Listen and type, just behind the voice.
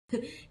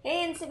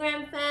Hey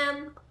Instagram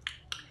fam,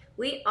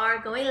 we are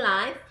going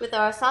live with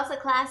our salsa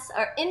class,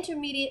 our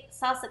intermediate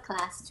salsa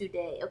class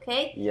today,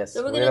 okay? Yes,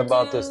 So we're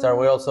about to start.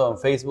 We're also on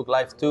Facebook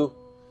Live too.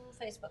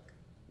 Facebook.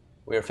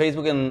 We're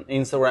Facebook and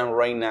Instagram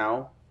right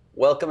now.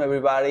 Welcome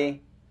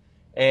everybody.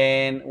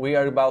 And we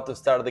are about to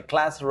start the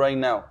class right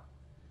now.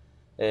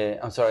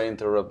 I'm sorry to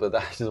interrupt, but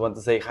I just want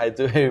to say hi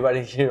to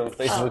everybody here on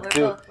Facebook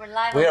too. Both. We're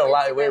live We on are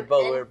live.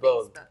 Instagram We're and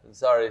both. Facebook.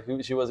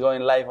 Sorry, she was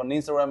going live on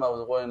Instagram. I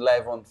was going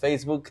live on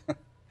Facebook.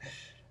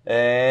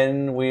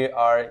 And we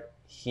are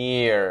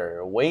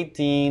here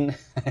waiting.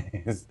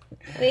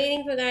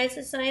 Waiting for guys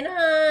to sign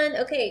on.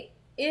 Okay,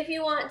 if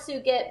you want to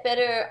get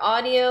better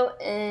audio,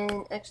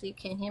 and actually you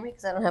can't hear me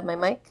because I don't have my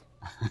mic.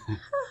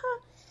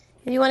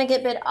 If you want to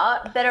get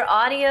better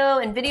audio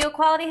and video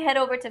quality, head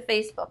over to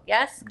Facebook,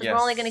 yes? Because we're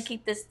only going to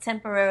keep this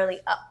temporarily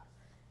up.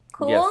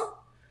 Cool? Yes.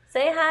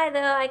 Say hi,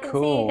 though. I can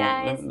see you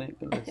guys. Let's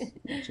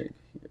check here.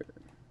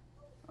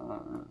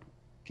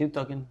 Keep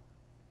talking.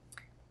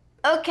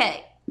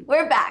 Okay,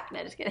 we're back.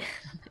 No, just kidding.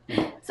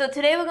 So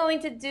today we're going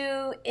to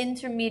do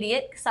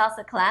intermediate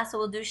salsa class. So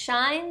we'll do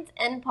shines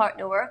and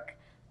partner work.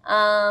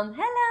 Hello.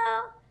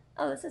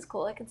 Oh, this is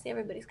cool. I can see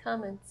everybody's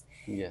comments.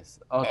 Yes.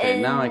 Okay,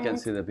 now I can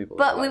see the people.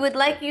 But we would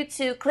like you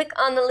to click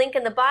on the link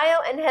in the bio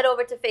and head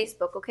over to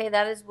Facebook, okay?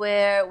 That is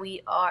where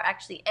we are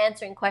actually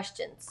answering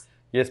questions.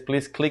 Yes,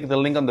 please click the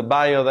link on the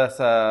bio. That's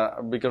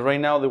because right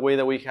now the way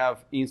that we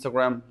have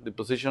Instagram, the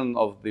position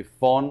of the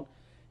phone,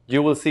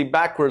 you will see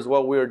backwards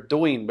what we're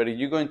doing. But if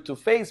you go into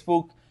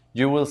Facebook,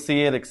 you will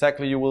see it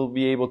exactly. You will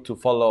be able to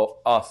follow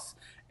us.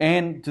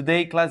 And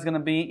today class is going to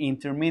be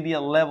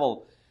intermediate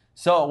level.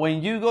 So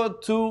when you go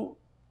to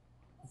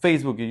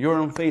Facebook, if you're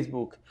on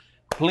Facebook,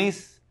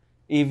 please,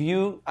 if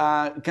you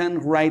can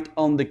write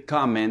on the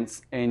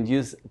comments and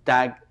just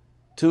tag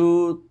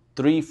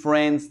 2-3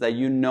 friends that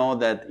you know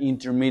that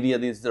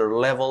intermediate is their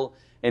level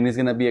and it's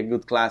going to be a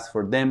good class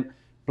for them.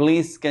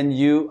 Please, can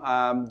you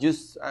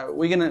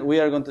we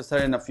are going to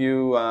start in a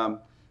few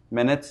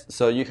minutes,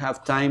 so you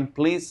have time.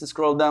 Please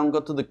scroll down, go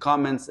to the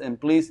comments, and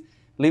please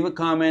leave a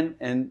comment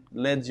and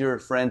let your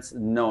friends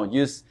know.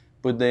 Just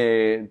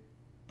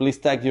please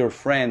tag your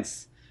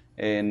friends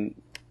and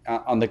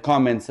on the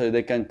comments so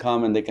they can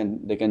come and they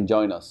can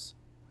join us.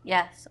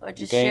 Yes, or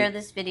just share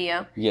this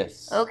video.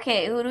 Yes.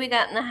 Okay, who do we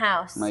got in the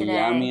house today?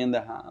 Miami in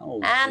the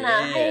house. Anna.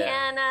 Yeah. Hey,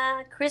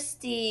 Anna.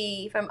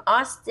 Christy from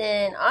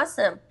Austin.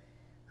 Awesome.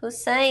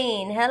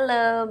 Hussein.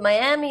 Hello.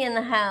 Miami in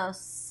the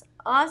house.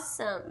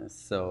 Awesome.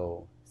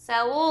 So.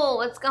 Saul,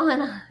 what's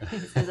going on? He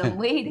says, I'm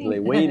waiting.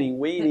 Like waiting.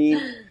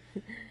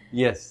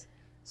 Yes.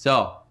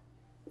 So,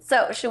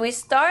 should we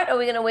start or are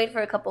we going to wait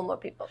for a couple more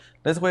people?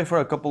 Let's wait for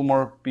a couple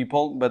more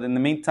people. But in the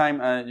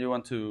meantime, you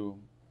want to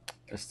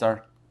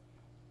start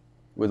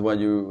with what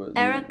you...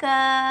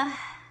 Erica,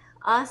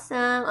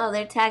 awesome. Oh,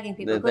 they're tagging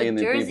people. They're tagging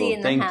Jersey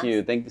people. in the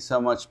house. Thank you so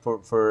much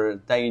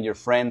for tagging your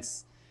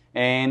friends.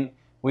 And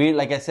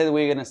like I said,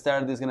 we're going to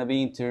start. This is going to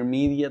be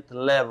intermediate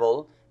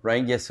level,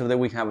 right? Yesterday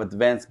we have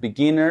advanced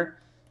beginner.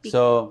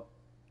 So,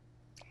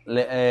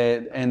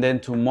 and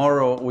then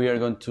tomorrow we are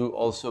going to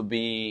also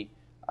be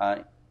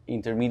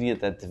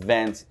intermediate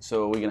advanced.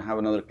 So we're going to have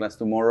another class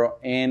tomorrow.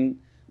 And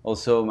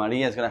also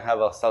Maria is going to have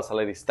a salsa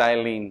lady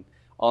styling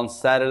on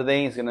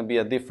Saturday. It's going to be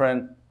a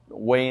different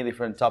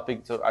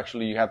topic. So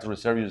actually you have to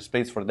reserve your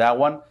space for that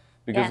one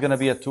because it's going to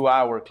be a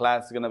 2-hour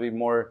class. It's going to be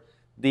more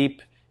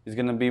deep. It's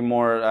going to be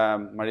more,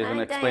 Maria's going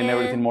to explain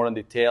everything more in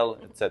detail,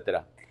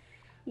 etc.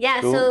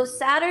 Yeah, Cool. So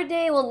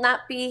Saturday will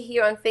not be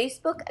here on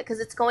Facebook because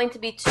it's going to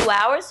be 2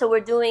 hours. So we're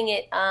doing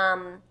it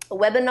a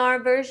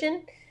webinar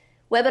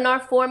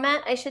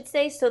format, I should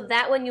say. So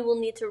that one you will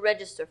need to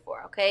register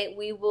for, okay?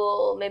 We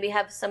will maybe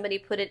have somebody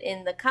put it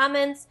in the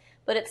comments,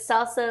 but it's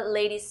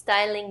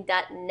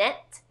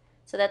salsaladystyling.net.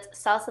 So that's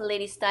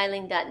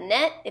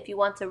salsaladystyling.net if you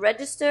want to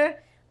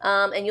register.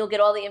 And you'll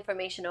get all the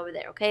information over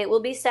there, okay? It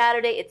will be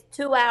Saturday. It's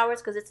 2 hours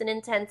because it's an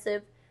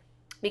intensive.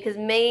 Because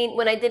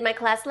when I did my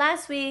class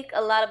last week,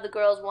 a lot of the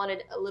girls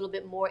wanted a little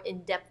bit more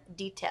in-depth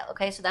detail,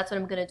 okay? So that's what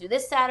I'm going to do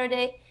this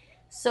Saturday.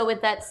 So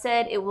with that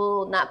said, it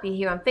will not be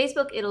here on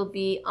Facebook. It'll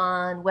be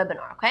on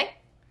webinar, okay?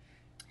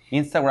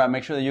 Instagram,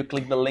 make sure that you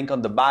click the link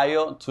on the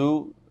bio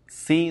to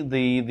see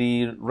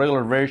the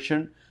regular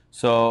version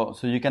so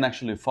you can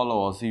actually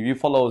follow us. If you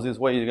follow us this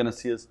way, you're going to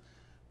see us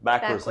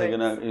backwards.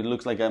 It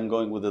looks like I'm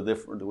going with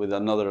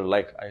another,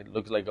 like it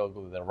looks like I'll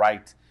go with the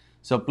right.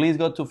 So please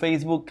go to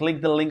Facebook,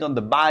 click the link on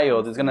the bio.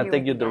 It's gonna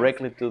take you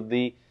directly to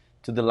the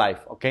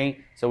live.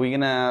 Okay. So we're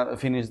gonna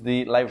finish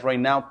the live right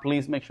now.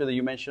 Please make sure that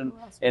you mention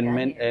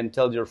and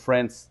tell your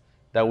friends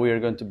that we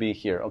are going to be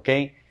here.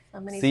 Okay.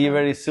 See you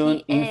very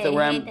soon.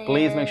 Instagram.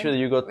 Please make sure that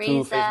you go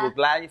to Facebook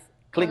Live.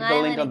 Click the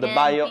link on the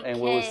bio, and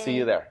we will see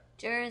you there.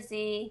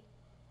 Jersey.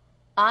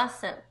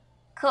 Awesome.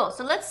 Cool.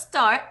 So let's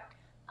start.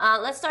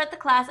 Let's start the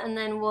class, and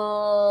then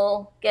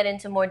we'll get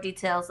into more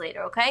details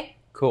later. Okay.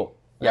 Cool.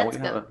 Yeah. Let's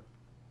go.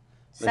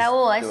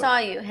 Saul, I saw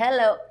you.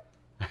 Hello.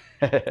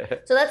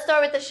 So let's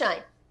start with the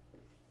shine.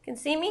 You can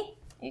see me?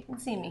 You can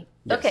see me.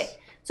 Yes. Okay.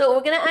 So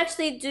we're gonna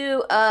actually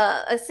do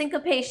a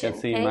syncopation. You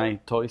can see okay? my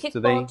toys Kickball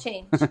today.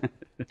 change.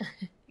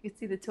 You can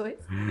see the toys.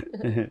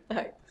 All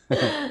right.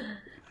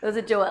 Those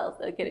are Joelle's.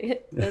 No kidding.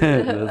 Those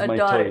are That's our my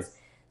daughters. toys.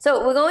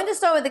 So we're going to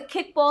start with the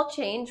kickball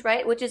change,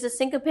 right? Which is a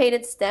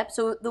syncopated step.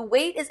 So the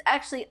weight is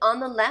actually on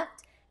the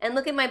left, and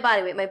look at my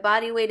body weight. My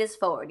body weight is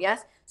forward.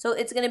 Yes. So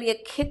it's gonna be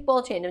a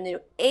kickball change. I'm gonna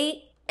do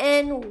 8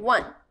 and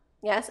 1.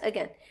 Yes.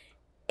 Again.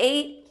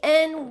 8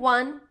 and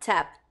 1.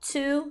 Tap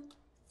 2,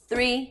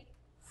 3,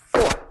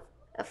 4.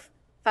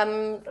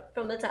 From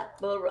the top.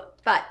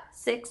 5,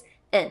 6,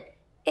 and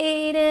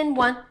 8 and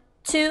 1,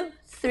 2,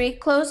 3.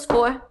 Close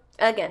 4.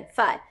 Again.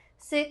 5,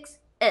 6,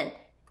 and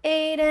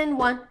 8 and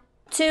 1,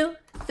 2,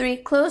 3.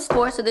 Close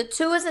 4. So the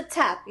 2 is a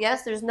tap.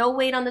 Yes. There's no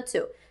weight on the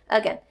 2.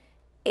 Again.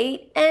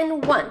 8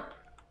 and 1,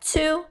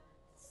 2,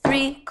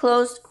 3.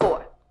 Close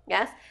 4.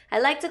 Yes. I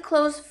like to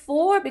close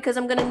 4 because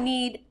I'm gonna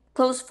need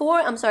close 4.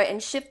 I'm sorry,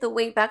 and shift the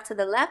weight back to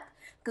the left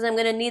because I'm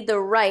gonna need the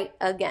right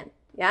again.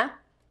 Yeah.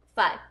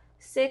 5,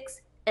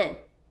 6, and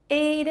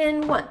 8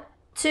 and 1,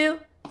 2,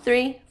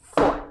 3,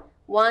 4.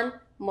 One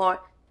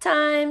more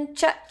time.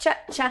 Cha cha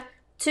cha.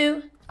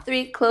 2,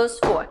 3. Close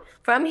 4.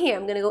 From here,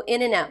 I'm gonna go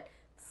in and out.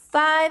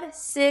 5,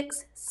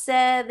 6,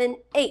 7,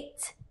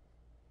 8.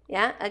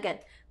 Yeah. Again.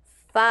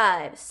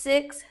 5,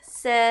 6,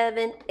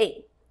 7,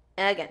 8.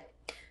 Again.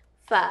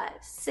 5,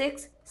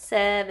 6,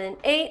 7,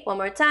 8. One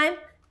more time.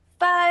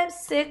 5,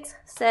 6,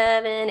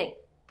 7, 8.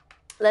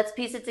 Let's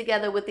piece it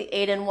together with the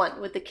 8 and 1,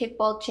 with the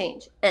kickball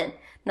change. And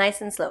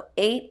nice and slow.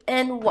 8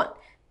 and 1,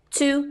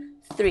 2,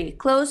 3.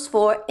 Close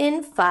 4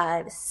 in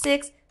 5,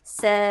 6,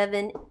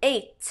 7,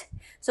 8.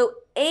 So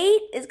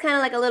 8 is kind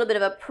of like a little bit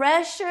of a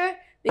pressure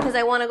because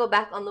I want to go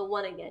back on the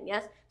 1 again.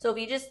 Yes. So if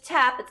you just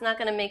tap, it's not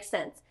going to make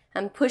sense.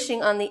 I'm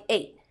pushing on the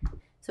 8.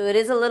 So it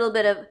is a little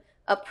bit of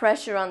a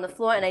pressure on the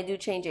floor, and I do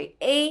change 8.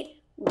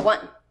 8,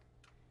 1.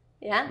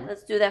 Yeah,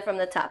 let's do that from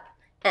the top.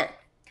 And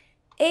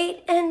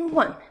 8 and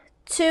 1,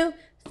 2,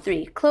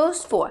 3.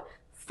 Close 4,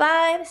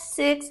 5,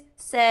 6,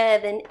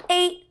 7,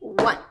 8,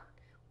 1.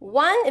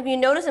 1, if you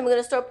notice, I'm going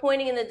to start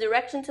pointing in the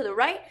direction to the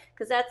right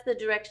because that's the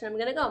direction I'm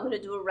going to go. I'm going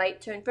to do a right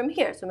turn from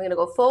here. So I'm going to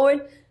go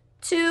forward,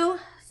 2,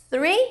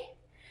 3.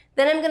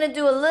 Then I'm going to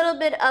do a little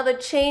bit of a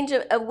change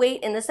of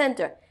weight in the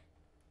center.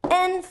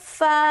 And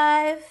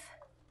 5.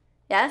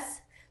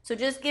 Yes? So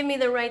just give me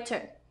the right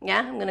turn. Yeah?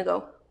 I'm going to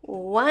go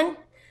 1,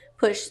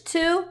 push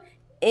 2,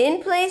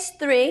 in place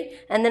 3,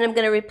 and then I'm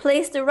going to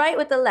replace the right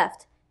with the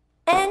left.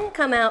 And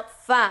come out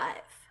 5.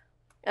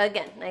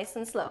 Again, nice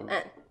and slow.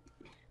 And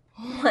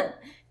 1,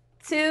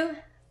 2,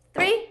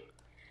 3.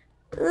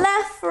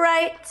 Left,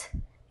 right.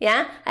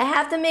 Yeah? I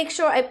have to make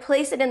sure I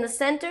place it in the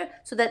center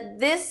so that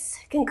this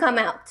can come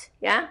out.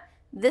 Yeah?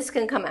 This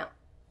can come out.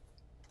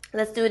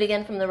 Let's do it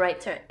again from the right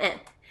turn. And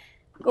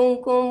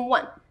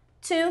 1,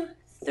 2,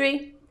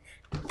 3,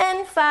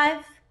 and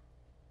 5.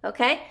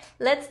 Okay?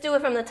 Let's do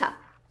it from the top.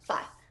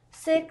 5,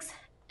 6,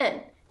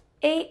 and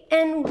 8,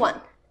 and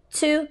 1,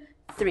 2,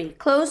 3.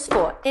 Close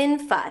 4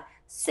 in 5,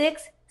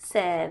 6,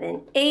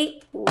 7,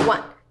 8,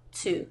 1,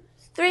 2,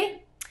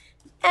 3,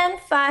 and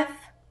 5.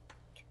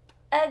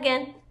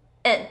 Again,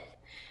 and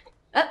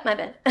my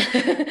bad.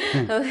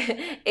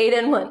 Okay, 8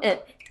 and 1, and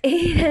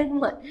 8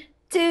 and 1,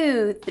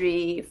 2,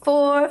 3,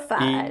 4,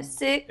 5,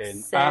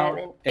 6,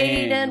 7,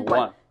 8, and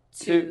 1,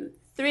 2,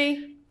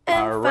 3,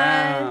 and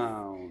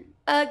 5.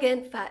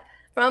 Again, 5.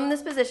 From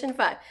this position,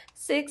 5,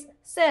 6,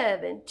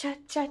 7, cha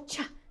cha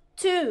cha.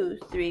 2,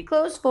 3,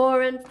 close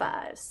 4 and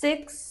 5,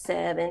 6,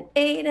 7,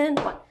 8, and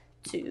 1,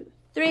 2,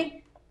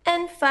 3,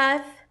 and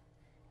 5.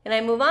 Can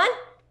I move on?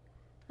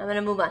 I'm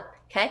gonna move on.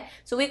 Okay,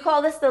 so we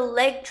call this the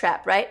leg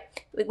trap, right?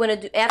 We're gonna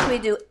do, after we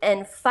do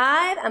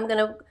N5, I'm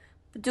gonna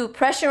do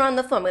pressure on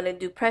the floor. I'm gonna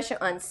do pressure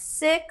on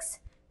 6,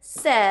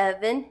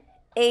 7,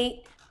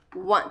 8,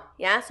 1.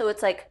 Yeah, so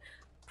it's like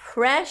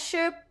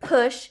pressure,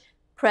 push,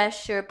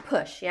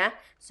 yeah?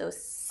 So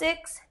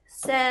 6,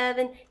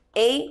 7,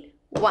 8,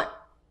 1.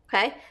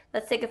 Okay,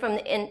 let's take it from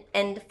the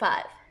end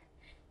 5.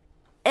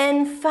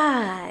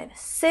 N5,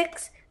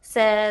 6,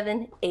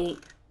 7, 8,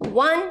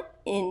 1,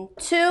 in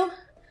 2,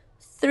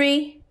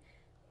 3,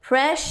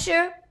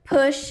 pressure,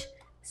 push,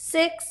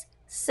 6,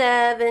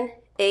 7,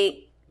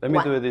 8, Let me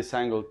do this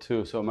angle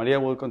too. So Maria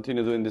will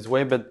continue doing this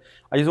way, but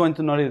I just want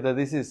to notice that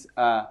this is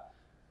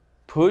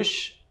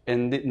push,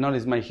 and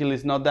notice my heel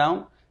is not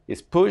down.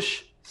 It's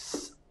push,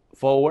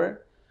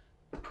 forward,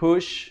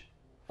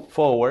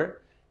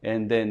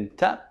 and then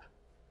tap,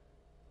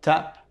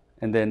 tap,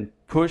 and then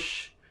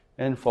push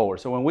and forward.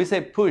 So when we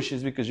say push,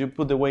 it's because you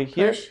put the weight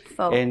here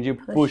forward, and you're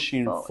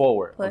pushing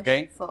forward. Push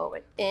okay?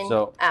 forward, in,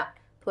 out.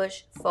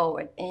 Push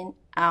forward, in,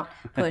 out,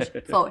 push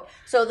forward.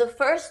 So the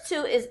first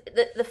two is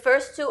the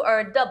first two are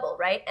a double,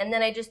 right? And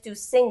then I just do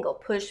single.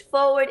 Push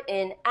forward,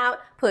 in, out,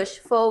 push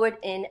forward,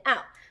 in,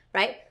 out,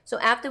 right? So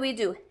after we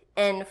do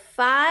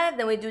N5,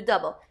 then we do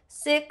double.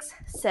 6,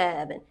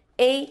 7,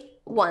 8,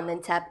 1.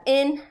 Then tap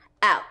in,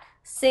 out,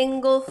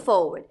 single,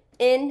 forward,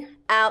 in,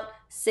 out,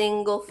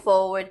 single,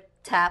 forward,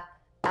 tap,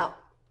 out.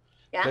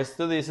 Yeah. Let's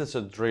do this as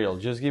a drill.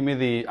 Just give me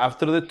the,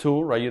 after the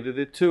 2, right? You did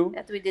the 2.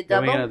 After we did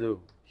Then double. we're going to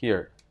do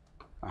here.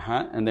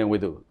 And then we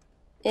do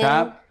In,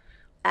 tap,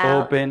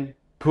 out, open,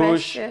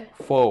 push, pressure.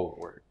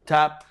 forward.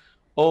 Tap,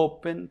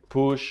 open,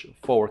 push,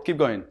 forward. Keep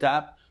going.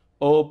 Tap,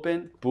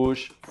 open,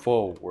 push,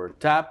 forward.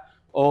 Tap,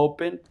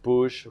 open,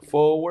 push,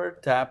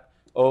 forward. Tap,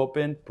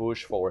 open,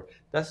 push, forward.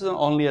 That's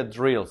only a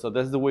drill. So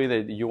that's the way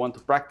that you want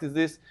to practice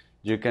this.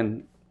 You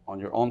can, on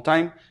your own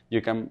time,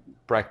 you can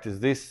practice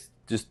this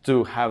just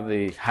to have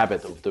the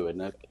habit of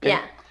doing it. Okay?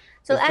 Yeah.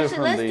 So let's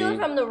do it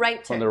from the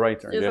right turn. From the right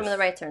turn, Do it from the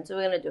right turn. So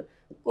we're going to do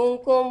kum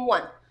kum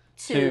 1,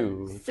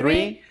 2,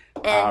 3,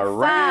 and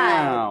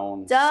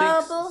around. 5.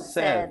 Double, 6,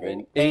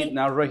 7, 8.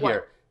 Now right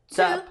here.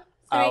 Tap, 2,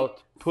 3,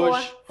 out,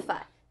 push, 4,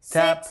 5.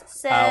 tap, 6,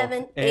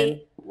 7, out,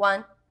 8.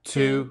 1,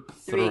 2,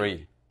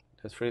 3.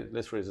 3.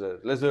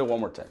 Let's do it one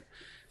more time.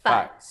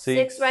 5,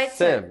 6, right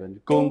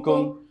 7, kum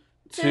kum.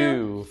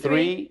 2,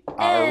 3,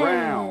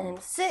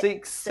 around.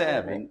 6,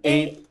 7,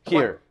 8.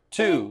 Here.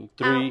 2,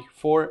 3,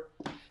 4,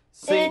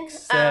 6,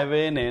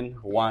 7,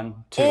 and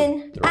 1, 2,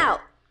 in, 3.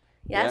 out.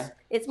 Yes? Yeah?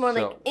 It's more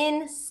like So,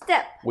 in,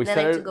 step, We then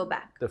I have to started, go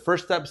back. the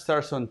first step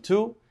starts on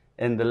 2,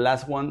 and the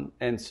last one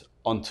ends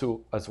on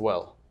 2 as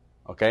well.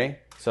 Okay?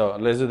 So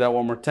let's do that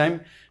one more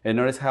time. And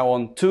notice how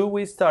on 2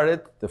 we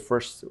started, the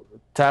first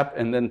tap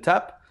and then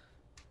tap.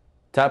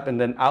 Tap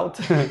and then out.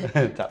 Tap and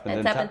then tap tap.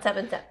 and tap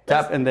and tap.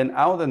 Tap and then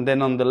out. And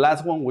then on the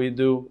last one we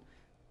do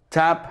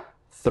tap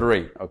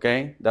 3.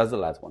 Okay? That's the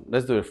last one.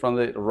 Let's do it from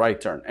the right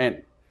turn.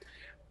 And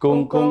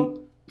kum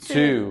kum.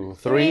 2,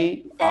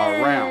 3,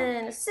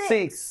 around.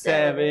 6,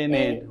 7,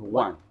 and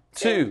 1,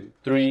 2,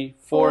 3,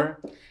 4,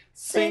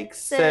 6,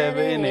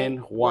 7, and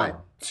 1,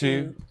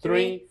 2,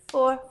 3,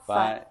 4,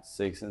 5,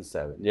 6, and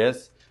 7.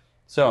 Yes?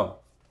 So,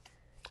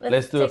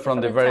 let's do it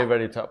from the very,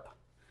 very top.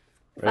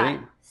 Ready?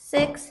 5,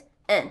 6,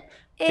 and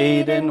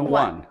 8 and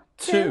 1,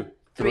 2,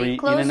 3,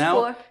 in and out,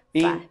 4,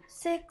 in 5,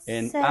 6,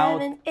 and 7,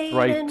 out, 8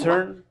 right and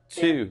turn,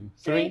 2,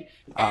 3,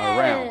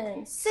 around,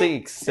 and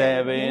 6,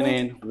 7,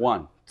 and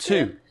 1,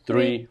 2,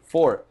 3,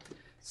 4,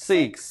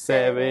 6,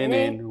 7,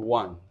 and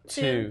 1,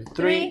 2,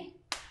 3,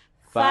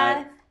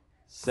 5,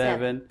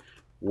 7,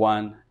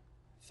 1,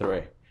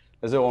 3.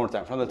 Let's do it one more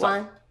time from the top.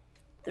 1,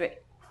 3.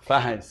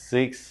 5,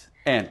 6,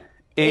 and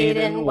 8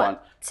 and 1,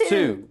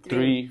 2,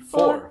 3,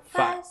 4,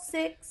 5,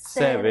 6,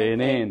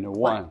 7 and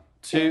 1,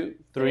 2,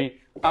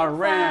 3,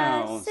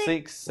 around,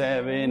 6,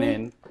 7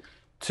 and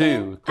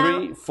 2,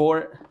 3,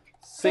 4,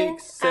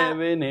 6,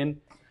 7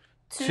 and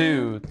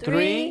 2,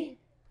 3.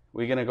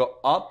 We're gonna go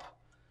up,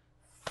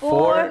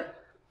 4,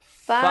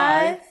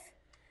 5,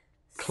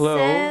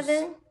 close,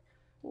 7,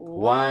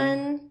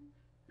 1,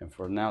 and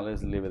for now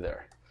let's leave it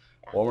there.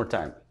 One more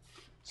time.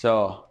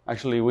 So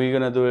actually we're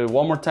gonna do it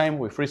one more time.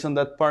 We freeze on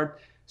that part.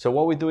 So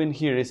what we're doing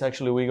here is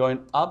actually we're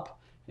going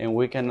up and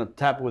we can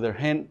tap with our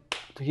hand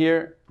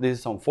here. This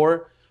is on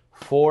 4,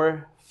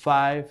 4,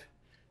 5,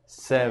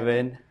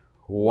 7,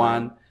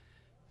 1,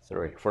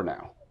 3 for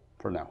now.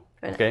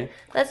 Okay?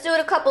 Let's do it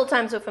a couple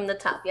times from the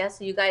top, yeah?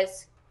 So you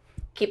guys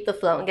keep the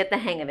flow and get the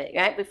hang of it,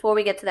 right? Before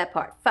we get to that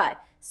part. 5,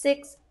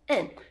 6,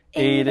 and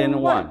 8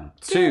 and 1,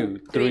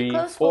 2,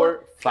 3,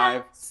 4,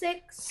 5,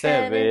 6,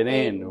 7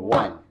 and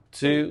 1,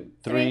 2,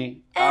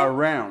 3,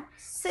 around.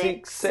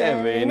 6,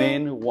 7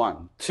 and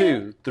 1,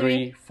 2,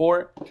 3,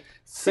 4,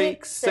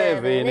 6,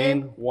 7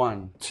 and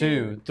 1,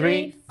 2,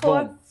 3,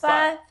 4,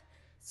 5,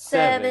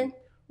 7,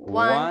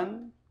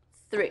 1,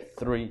 3.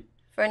 3.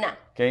 For now.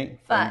 Okay?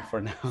 5,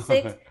 for now.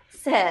 6,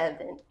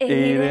 7, 8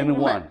 8 and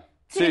 1,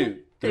 2,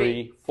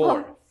 3,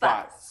 4,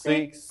 5,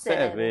 6,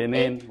 7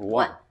 and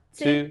 1,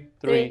 2,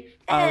 3,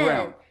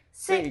 around.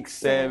 6,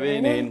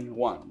 7 and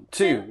 1,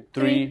 2,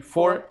 3,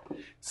 4,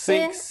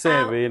 6,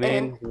 7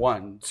 and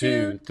 1,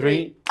 2,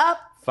 3, up,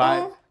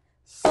 5,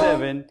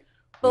 7,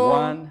 boom,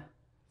 1,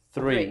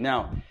 3.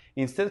 Now,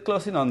 instead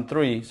closing on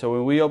 3, so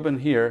when we open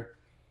here,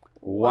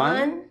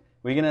 1,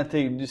 we're gonna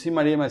take, you see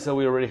Maria and myself,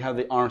 we already have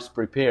the arms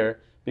prepared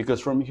because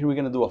from here we're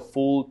gonna do a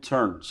full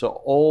turn.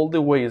 So all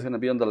the weight is gonna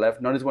be on the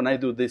left. Notice when I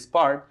do this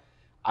part,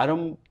 I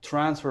don't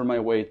transfer my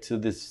weight to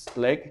this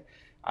leg.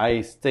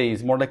 I stay,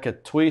 it's more like a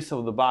twist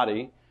of the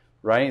body,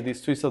 right?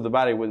 This twist of the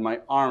body with my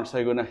arms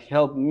are gonna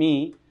help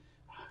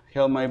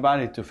my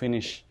body to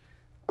finish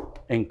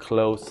and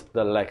close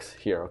the legs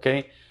here,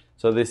 okay?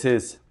 So this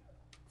is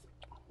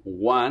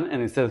 1,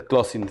 and instead of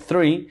closing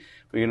 3,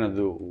 we're gonna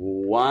do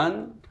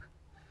 1,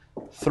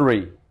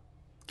 3,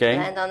 okay?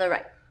 And on the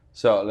right.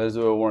 So let's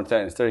do it one more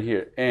time. Start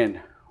here, and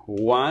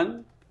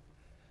 1,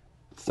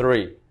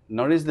 3.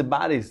 Notice the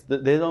bodies,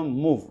 they don't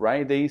move,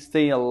 right? They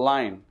stay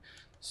aligned.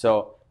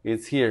 So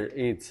it's here,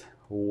 it's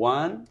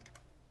 1,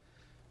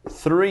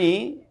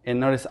 3, and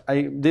notice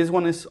this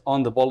one is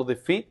on the ball of the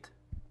feet,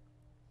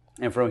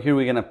 and from here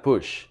we're gonna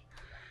push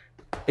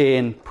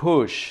and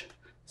push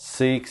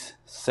 6,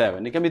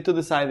 7. It can be to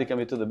the side, it can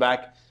be to the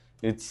back.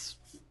 It's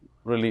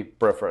really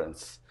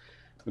preference.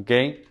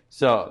 Okay,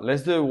 so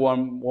let's do it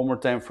one more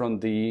time from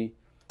the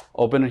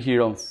opener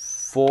here on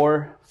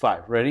 4,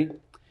 5. Ready?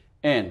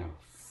 And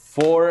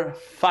 4,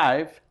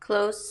 5.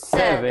 close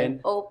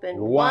 7, open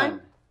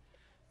 1,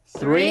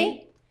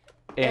 3,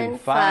 and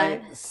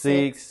 5,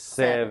 6,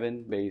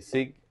 7,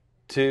 basic,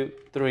 2,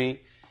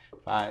 3,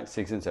 5,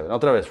 6, and 7.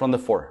 Otra vez, from the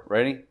 4,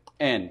 ready?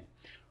 And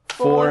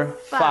 4,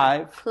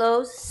 5,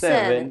 close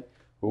 7,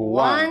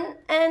 1,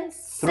 and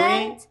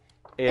 3,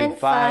 and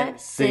 5,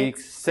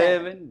 6,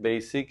 7,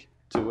 basic,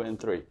 2, and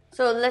 3.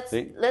 So let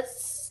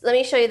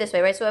me show you this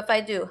way, right? So if I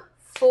do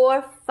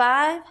 4,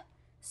 5,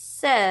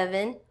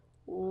 7,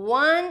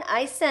 1,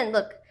 I send,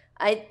 look,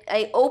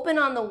 I open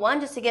on the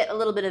 1 just to get a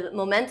little bit of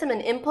momentum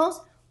and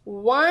impulse.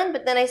 1,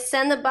 but then I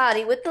send the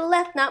body with the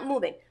left not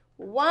moving.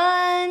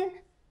 1,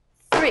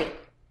 3.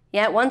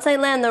 Yeah, once I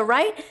land the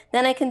right,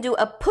 then I can do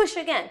a push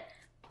again.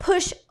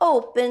 Push,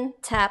 open,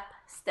 tap,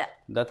 step.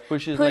 That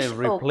push is like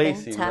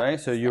replacing, open, right?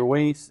 So your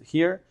waist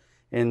here,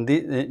 and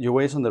your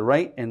waist on the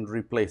right, and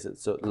replace it.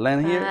 So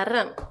land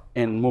here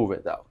and move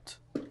it out.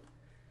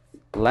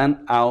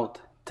 Land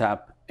out,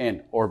 tap,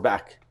 in, or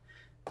back.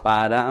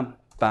 Ba-dam,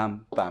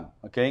 bam, bam.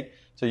 Okay?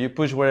 So you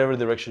push whatever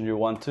direction you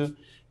want to.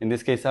 In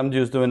this case, I'm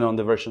just doing it on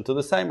the version to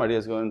the side.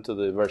 Maria's going to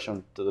the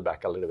version to the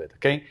back a little bit.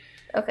 Okay?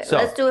 Okay, so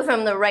let's do it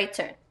from the right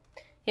turn.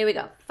 Here we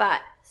go. 5,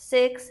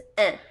 6,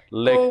 and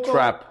leg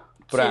trap.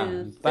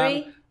 2,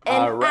 3,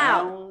 and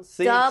around, out.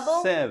 6,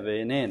 Double.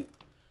 7, in.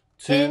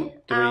 2,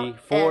 3,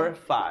 4,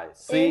 5,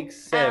 6,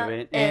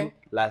 7, in.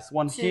 Last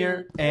one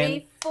here. 2,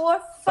 3,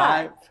 4,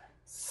 5,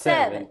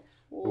 7,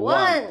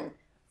 1,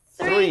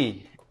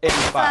 3, and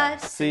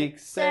 5,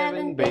 6,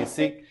 7,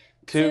 basic,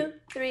 2,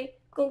 3.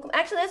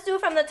 Actually, let's do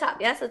it from the top.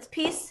 Yes, let's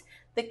piece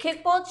the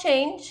kickball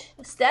change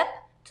step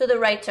to the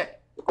right turn.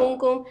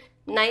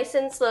 Nice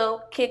and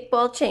slow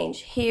kickball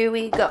change. Here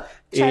we go.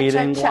 8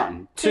 and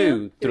 1,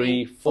 2,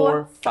 3,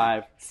 4,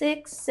 5,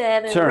 6,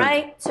 7. Turn.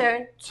 Right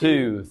turn.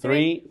 2,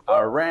 3,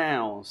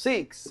 around.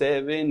 6,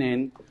 7,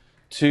 in.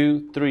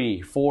 2,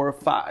 3, 4,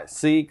 5,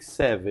 6,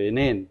 7,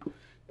 in.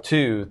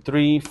 2,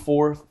 3,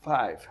 4,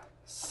 5,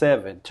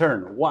 7.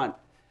 Turn. 1,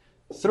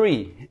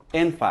 3,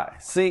 and 5,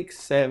 6,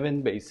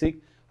 7, basic.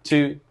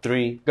 2,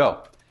 3,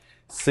 go.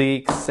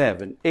 6,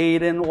 7,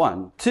 8, and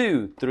 1,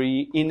 2,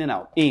 3, in and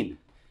out. In.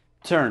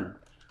 Turn.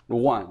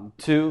 1,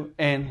 2,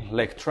 and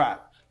leg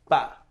trap.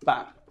 Ba,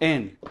 ba,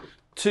 in.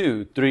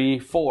 2, 3,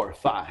 4,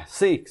 5,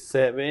 6,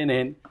 7,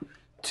 in.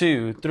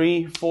 2,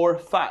 3, 4,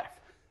 5,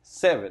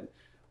 7.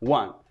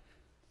 1,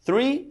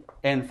 3,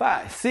 and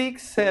 5,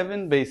 6,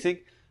 7,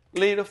 basic.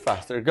 Little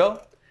faster.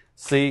 Go.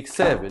 6,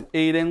 7,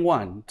 8, and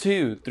 1,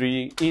 2,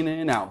 3, in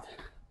and out.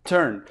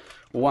 Turn.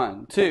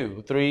 1,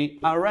 2, 3,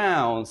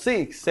 around.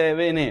 6,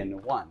 7,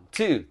 in. 1,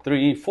 2,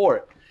 3,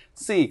 4,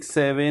 6,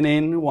 7,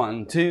 in.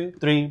 1, 2,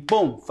 3,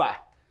 boom. 5,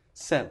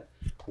 7,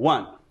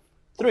 1,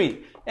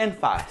 3, and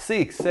 5,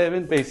 6,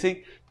 7,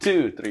 basic.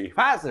 2, 3,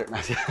 faster.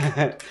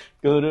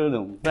 Go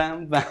to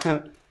bam,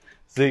 bam.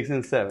 6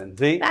 and 7.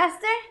 See?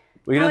 Faster?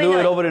 We're going to do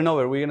it over and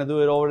over. We're going to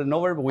do it over and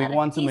over, but we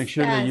want to make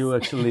sure that you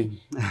actually...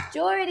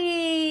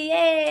 Jordi,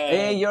 yay!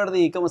 Hey,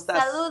 Jordi, ¿cómo estás?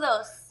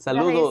 Saludos.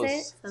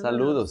 Saludos.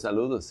 Saludos,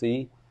 saludos,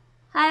 sí.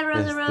 Hi,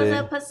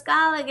 Rosa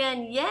Pascal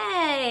again.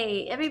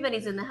 Yay!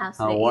 Everybody's in the house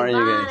today. How are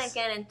you guys?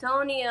 Again,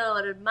 Antonio,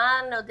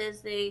 hermano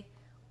desde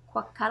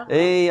Coacalco.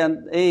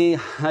 Hey,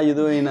 how you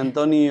doing,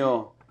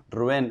 Antonio?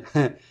 Ruben,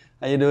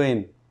 how you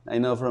doing? I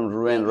know from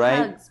Ruben,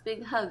 right?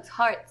 Big hugs,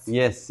 hearts.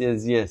 Yes.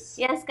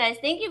 Yes, guys,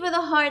 thank you for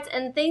the hearts,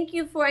 and thank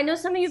you for, I know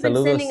some of you have been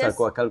sending us...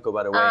 Saludos a Coacalco,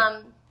 by the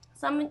way.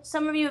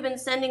 Some of you have been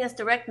sending us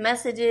direct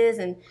messages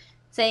and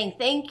saying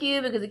thank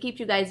you because it keeps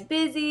you guys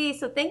busy.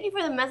 So thank you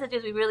for the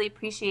messages. We really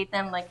appreciate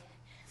them, like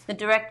the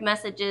direct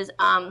messages.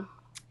 Again,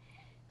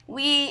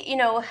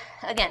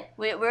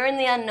 we're in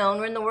the unknown.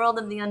 We're in the world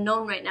of the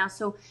unknown right now.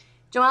 So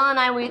Joelle and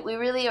I, we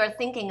really are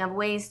thinking of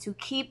ways to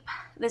keep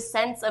this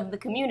sense of the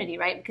community,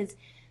 right? Because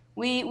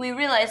we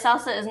realize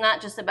salsa is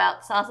not just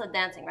about salsa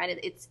dancing, right?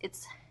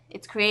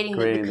 It's creating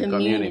the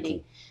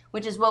community,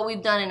 which is what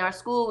we've done in our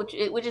school, which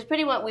is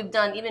pretty what we've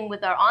done even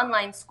with our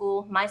online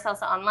school, My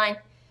Salsa Online.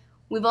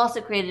 We've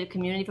also created a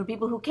community for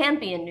people who can't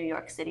be in New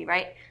York City,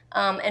 right?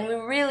 And we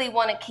really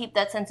want to keep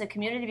that sense of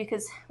community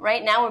because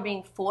right now we're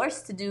being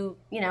forced to do,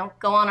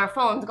 go on our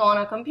phones, go on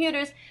our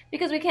computers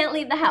because we can't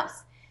leave the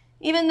house.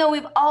 Even though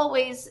we've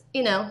always,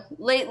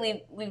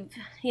 lately,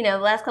 the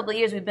last couple of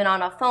years we've been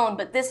on our phone,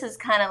 but this is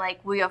kind of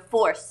like we are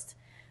forced,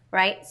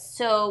 right?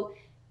 So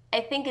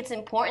I think it's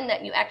important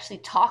that you actually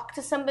talk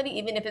to somebody,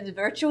 even if it's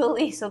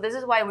virtually. So this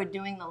is why we're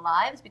doing the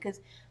lives, because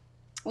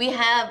we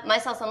have, My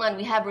Salsa Online,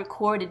 we have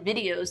recorded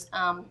videos,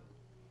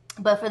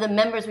 but for the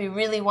members, we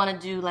really want to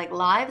do like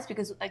lives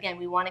because, again,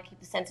 we want to keep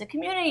the sense of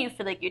community. You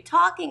feel like you're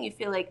talking. You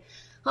feel like,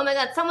 oh my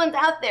God, someone's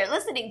out there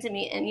listening to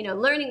me and,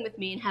 learning with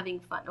me and having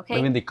fun, okay?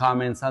 Leave in the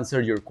comments,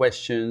 answer your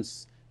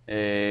questions,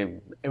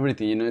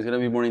 everything, it's going to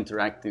be more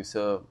interactive.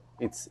 So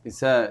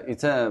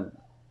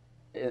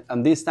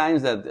and these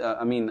times that,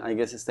 I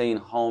guess staying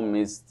home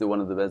is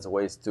one of the best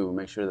ways to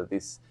make sure that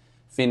this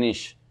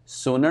finish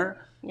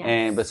sooner.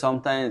 Yes. But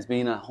sometimes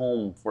being at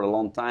home for a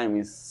long time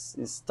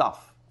is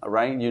tough,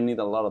 right? You need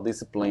a lot of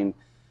discipline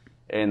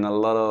and a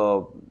lot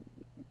of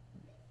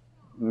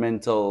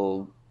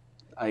mental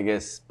I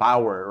guess,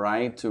 power,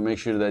 right? To make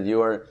sure that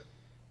you are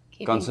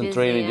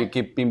concentrated, you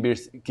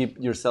keep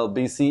yourself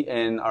busy.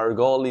 And our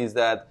goal is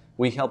that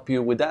we help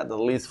you with that, at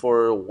least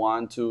for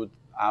 1-2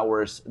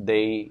 hours a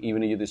day,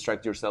 even if you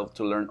distract yourself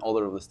to learn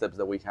other of the steps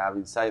that we have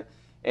inside.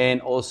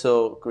 And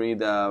also create,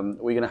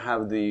 we're going to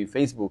have the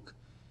Facebook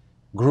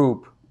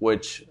group,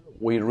 which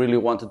we really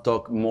want to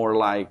talk more,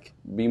 like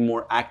be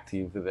more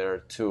active there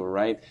too,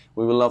 right?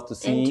 We would love to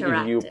see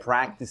if you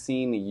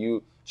practicing, if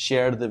you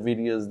share the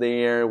videos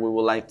there. We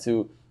would like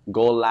to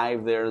go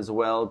live there as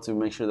well to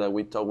make sure that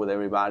we talk with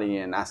everybody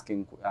and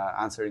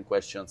answering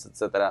questions,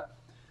 etc.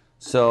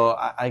 So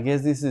I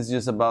guess this is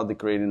just about the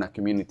creating a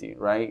community,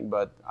 right?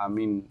 But I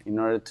mean, in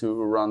order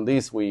to run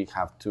this, we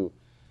have to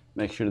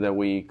make sure that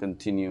we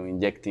continue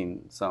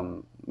injecting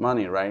some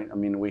money, right? I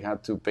mean, we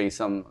have to pay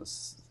some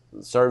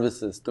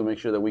services to make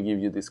sure that we give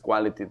you this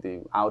quality,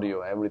 the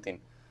audio,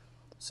 everything.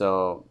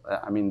 So,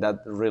 I mean, that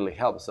really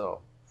helps.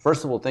 So,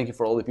 first of all, thank you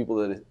for all the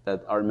people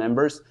that are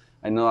members.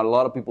 I know a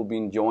lot of people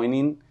been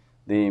joining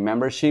the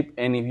membership.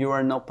 And if you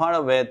are not part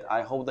of it,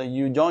 I hope that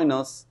you join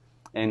us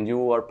and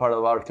you are part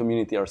of our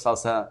community, our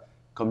Salsa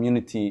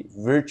community,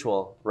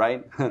 virtual,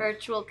 right?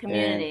 Virtual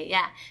community,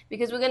 yeah.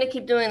 Because we're going to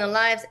keep doing the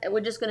lives.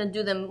 We're just going to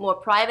do them more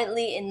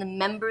privately in the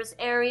members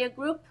area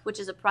group, which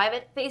is a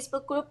private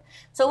Facebook group.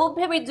 So we'll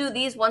probably do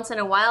these once in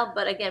a while.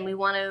 But again, we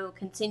want to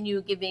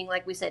continue giving,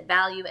 like we said,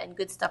 value and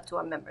good stuff to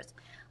our members.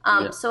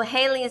 So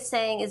Haley is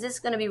saying, is this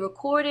going to be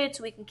recorded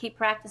so we can keep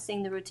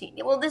practicing the routine?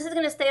 Well, this is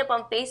going to stay up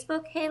on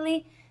Facebook,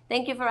 Haley.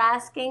 Thank you for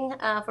asking.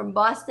 From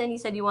Boston, you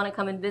said you want to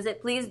come and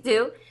visit. Please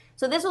do.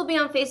 So this will be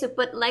on Facebook,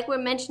 but like we're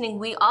mentioning,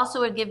 we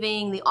also are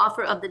giving the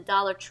offer of the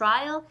 $1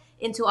 trial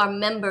into our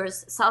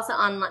members, Salsa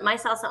Online, My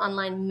Salsa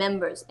Online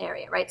members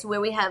area, right? So where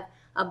we have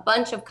a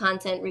bunch of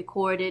content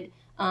recorded,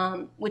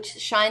 which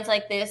shines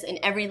like this in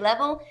every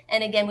level.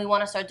 And again, we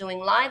want to start doing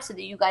live so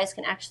that you guys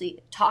can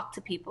actually talk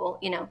to people,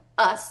 you know,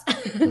 us.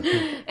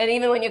 And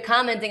even when you're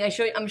commenting, I'm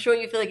sure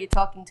you feel like you're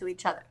talking to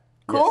each other.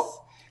 Cool? Yes.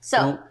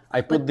 So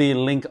I put the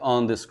link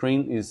on the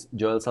screen, is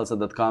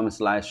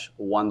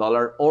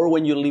joelsalsa.com/$1. Or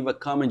when you leave a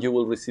comment, you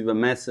will receive a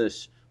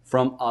message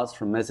from us,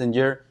 from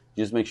Messenger.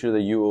 Just make sure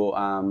that you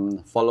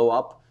follow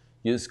up.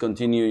 You just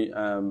continue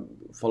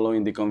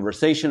following the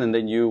conversation, and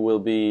then you will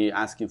be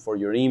asking for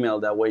your email.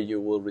 That way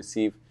you will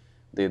receive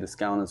the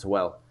discount as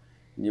well.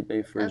 You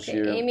pay first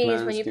year Amy of class,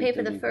 is when you pay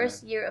for the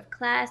first year of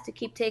class to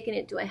keep taking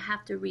it, do I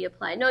have to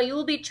reapply? No, you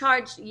will be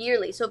charged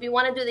yearly. So if you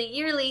want to do the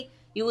yearly,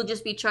 you will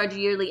just be charged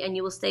yearly, and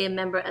you will stay a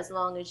member as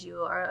long as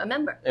you are a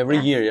member. Every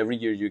year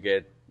you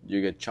get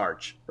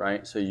charged,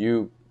 right? So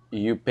you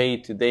pay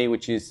today,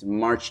 which is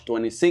March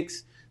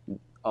 26th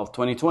of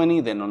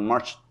 2020. Then on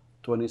March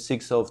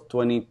 26th of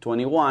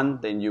 2021,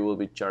 then you will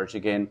be charged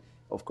again.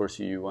 Of course,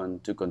 you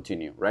want to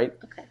continue, right?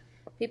 Okay.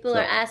 People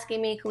are asking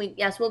me,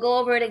 yes, we'll go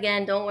over it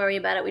again. Don't worry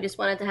about it. We just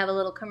wanted to have a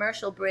little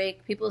commercial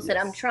break. People said,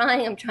 I'm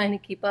trying to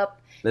keep up.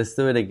 Let's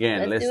do it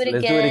again. Let's do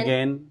it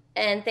again.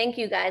 And thank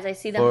you guys. I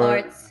see the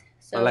hearts.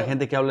 So, para la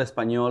gente que habla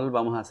español,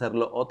 vamos a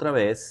hacerlo otra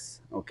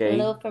vez, okay?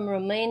 Hello from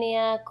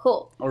Romania,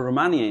 cool. Oh,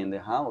 Romania in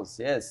the house,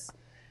 yes.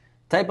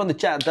 Type on the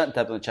chat,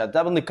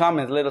 type on the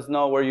comments, let us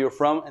know where you're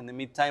from. In the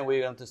meantime,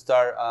 we're going to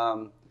start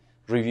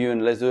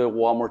reviewing. Let's do it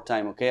one more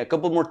time, okay? A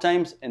couple more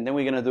times, and then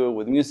we're going to do it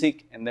with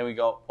music, and then we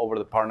go over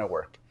the partner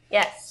work.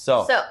 Yes.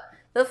 So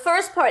the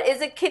first part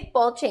is a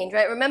kickball change,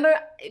 right? Remember,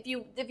 if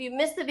you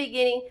missed the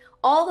beginning,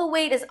 all the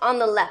weight is on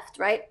the left,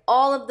 right?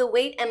 All of the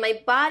weight, and my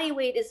body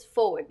weight is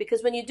forward,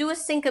 because when you do a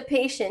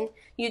syncopation,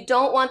 you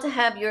don't want to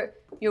have your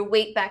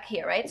weight back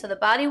here, right? So the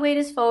body weight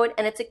is forward,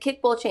 and it's a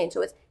kickball change.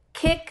 So it's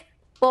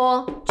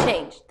kickball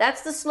change.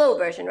 That's the slow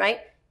version, right?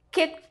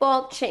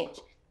 Kickball change,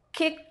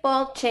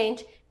 kickball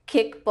change,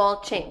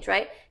 kickball change,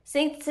 right?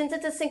 Since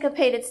it's a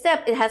syncopated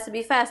step, it has to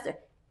be faster.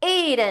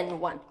 8 and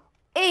 1,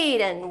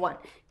 8 and 1.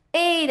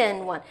 8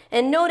 and 1.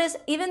 And notice,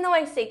 even though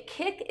I say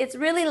kick, it's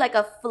really like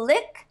a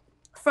flick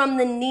from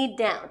the knee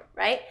down,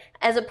 right?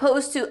 As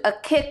opposed to a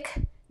kick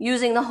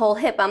using the whole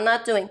hip. I'm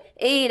not doing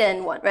 8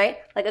 and 1, right?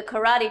 Like a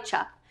karate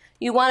chop.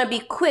 You want to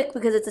be quick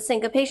because it's a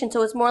syncopation,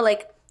 so it's more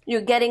like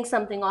you're getting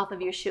something off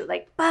of your shoe,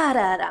 like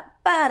ba-da-da,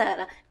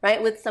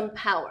 right? With some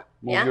power.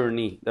 Move your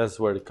knee.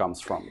 That's where it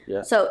comes from.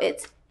 Yeah. So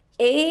it's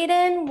 8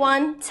 and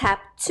 1,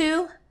 tap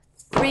 2,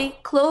 3,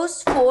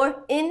 close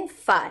 4, in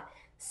 5,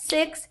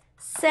 6,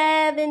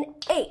 7,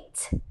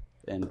 8.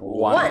 And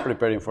 1,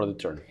 preparing for the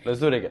turn. Let's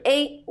do it again.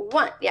 8,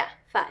 1, yeah,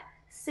 5,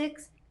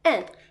 6,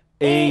 and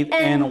 8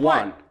 and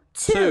 1,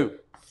 2,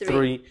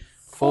 3,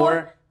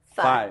 4,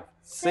 5,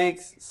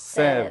 6,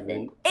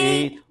 7,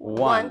 8,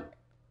 1.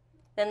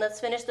 Then let's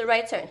finish the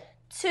right turn.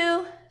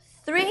 2,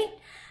 3,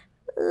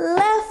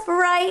 left,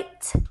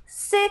 right,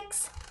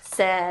 6,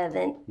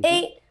 7,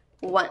 8,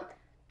 1,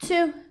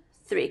 2,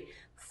 3,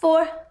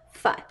 4,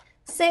 5,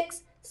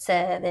 6,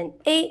 7,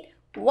 8,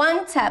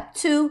 1, tap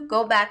 2,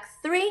 go back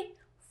 3,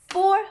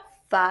 4,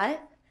 5,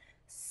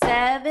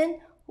 7,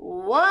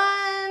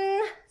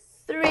 1,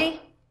 3,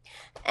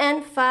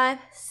 and 5,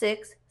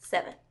 6,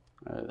 7.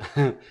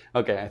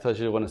 Okay, I thought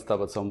you want to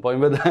stop at some point,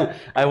 but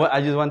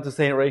I just want to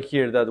say right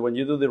here that when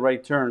you do the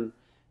right turn,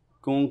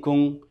 kung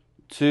kung,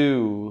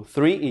 2,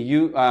 3,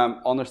 you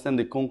understand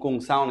the kung kung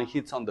sound, it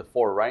hits on the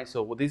 4, right?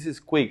 So this is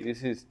quick.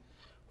 This is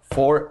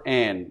 4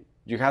 and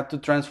you have to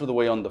transfer the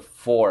weight on the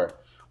 4.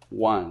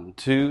 1,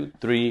 2,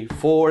 3,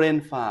 4,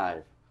 and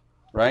 5,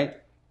 right?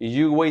 If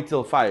you wait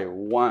till 5,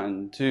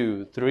 1,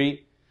 2,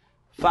 3,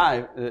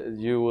 5,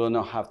 you will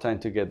not have time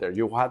to get there.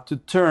 You have to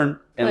turn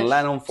and Push.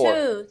 land on 4.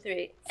 2,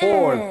 3,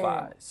 4,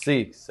 5,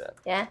 6, 7.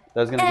 Yeah.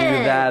 That's gonna give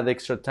you that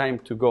extra time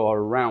to go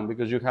around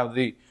because you have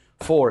the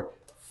 4,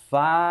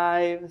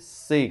 5,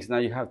 6. Now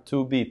you have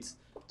 2 beats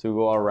to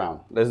go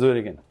around. Let's do it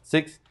again.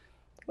 6.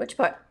 Which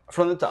part?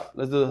 From the top.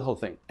 Let's do the whole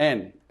thing.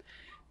 And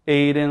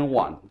 8 and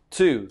 1,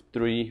 2,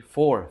 3,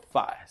 4,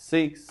 5,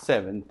 6,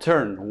 7.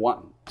 Turn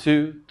 1,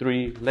 2,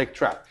 3. Leg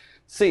trap.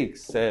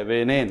 6,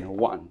 7 and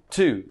 1,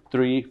 2,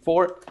 3,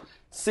 4.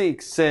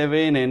 6,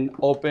 7 and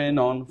open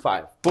on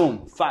 5.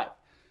 Boom. 5,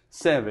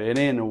 7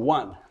 and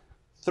 1,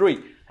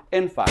 3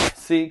 and 5.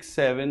 6,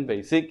 7.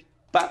 Basic.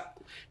 Back.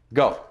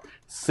 Go.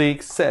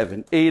 6,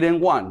 7, 8 and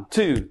 1,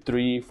 2,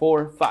 3,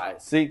 4,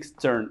 5, 6.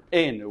 Turn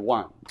in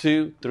 1,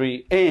 2,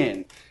 3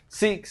 and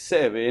 6,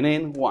 7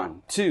 and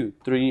 1, 2,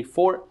 3,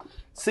 4,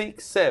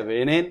 6,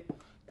 7 and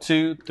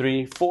 2,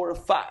 3, 4,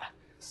 5,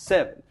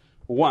 7,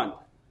 1,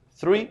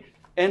 3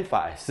 and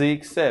 5,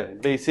 6, 7.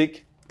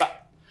 Basic. Pa.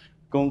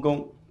 Gung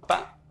gung.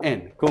 Pa.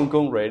 And gung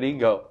gung. Ready.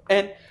 Go.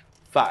 And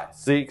 5,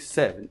 6,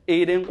 7,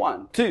 8 and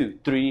 1, 2,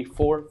 3,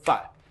 4,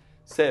 5.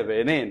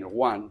 7 and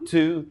 1,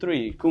 2,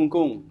 3, kung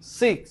kung.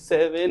 6,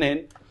 7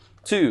 and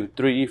 2,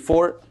 3,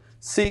 4,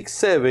 6,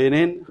 7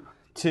 and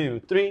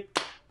 2, 3,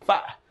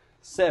 5,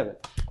 7,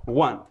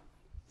 1,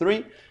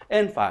 3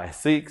 and 5,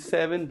 6,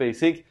 7.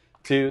 Basic.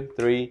 2,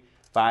 3,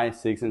 5,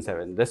 6, and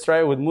 7. Let's try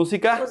it with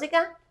música.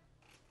 Música.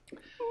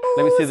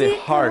 Let me see the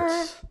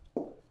hearts.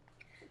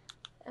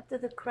 After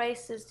the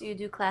crisis, do you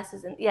do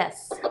classes?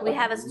 Yes, we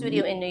have a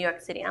studio in New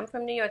York City. I'm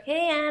from New York.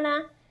 Hey,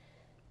 Anna.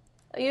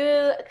 Are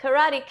you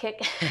karate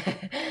kick?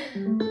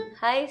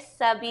 Hi,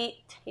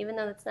 Sabit. Even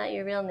though that's not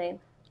your real name.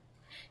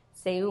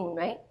 Seun,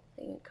 right?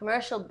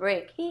 Commercial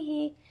break. Hee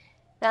hee.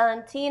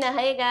 Valentina.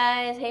 Hey,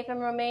 guys. Hey, from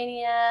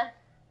Romania.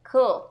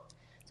 Cool.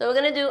 So we're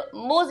going to do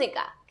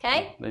música,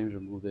 okay? Let me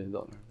remove the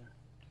dollar there.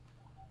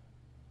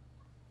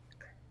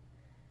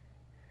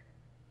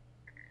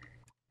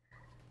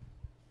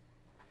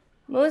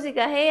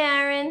 Música. Hey,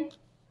 Aaron.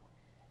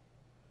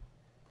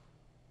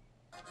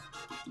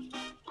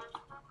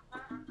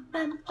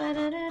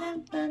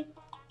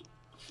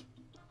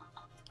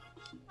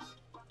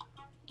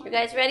 You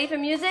guys ready for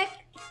music?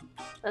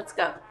 Let's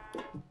go.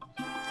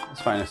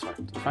 It's fine, it's fine,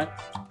 it's fine.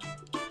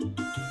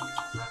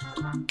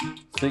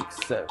 6,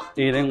 7,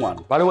 8 and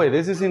 1. By the way,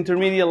 this is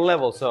intermediate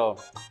level, so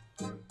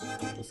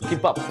let's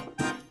keep up.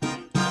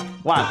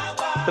 1,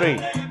 3,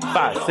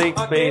 5,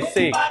 6,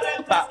 basic.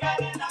 Pa,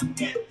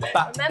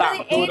 pa,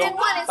 Remember the 8 and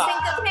 1 is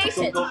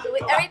syncopation. So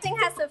everything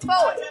has to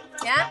forward.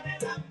 Yeah?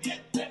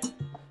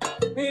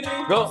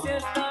 Go.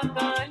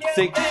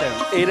 6,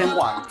 7, 8 and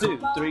 1, 2,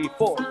 3,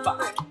 4,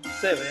 5,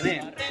 7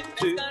 and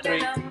 2,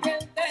 3,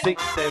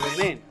 6,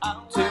 7 and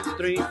 2,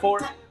 3, 4,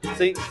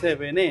 6,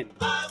 7 and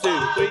 2,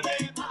 3,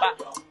 pa,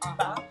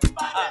 pa,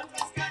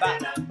 pa,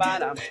 pa,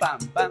 ram, pam,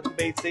 pam,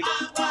 basic.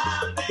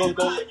 Gong,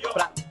 gong,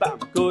 pram, pam,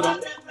 gurong.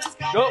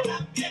 Go.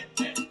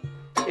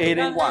 8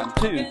 and 1,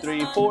 2,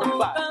 3, 4,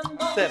 5,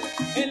 7,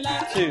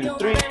 2,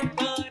 3,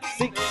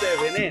 6,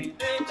 7 and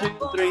 2,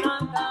 3,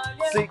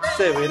 6,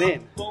 7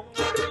 and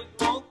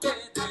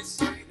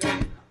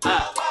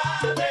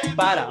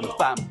Param,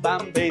 pam,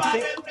 pam,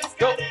 basic.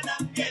 Go.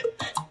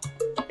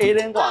 8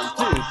 and 1,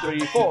 2, 3,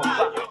 4,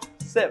 5,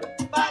 7,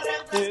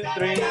 2,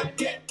 3,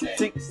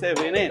 6,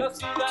 7 and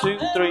 2,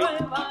 3,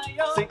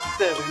 6,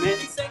 7 and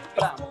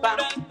pam, pam,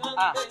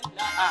 pa,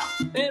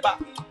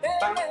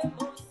 pam.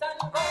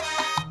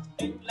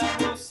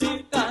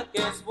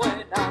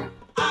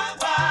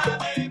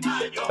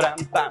 Pam,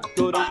 pam,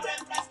 good on.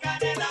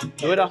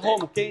 Do it at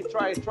home, okay?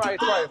 Try.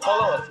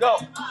 Follow us. Go.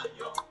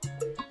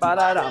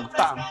 Pararam,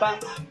 pam, pam.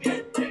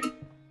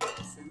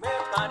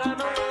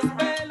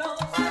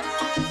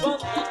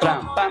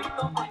 Pam, pam.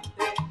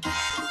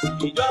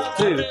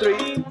 2,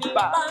 3,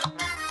 pa.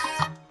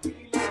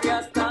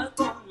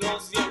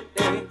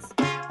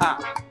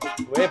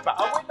 Uepa.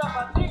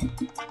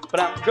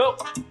 Pam, go.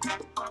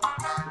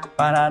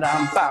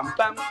 Pararam, pam,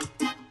 pam.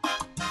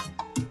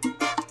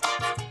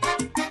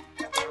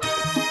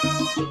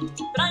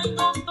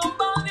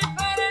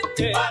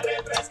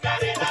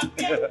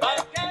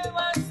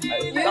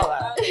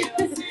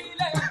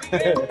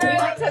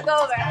 Music took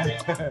over.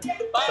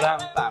 Pam,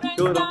 pam,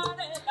 good on.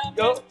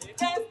 Go.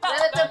 Then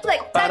it's a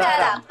flick.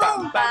 Ta-da-da.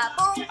 Boom, ba,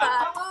 boom, ba,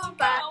 boom,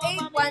 ba.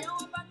 8, 1.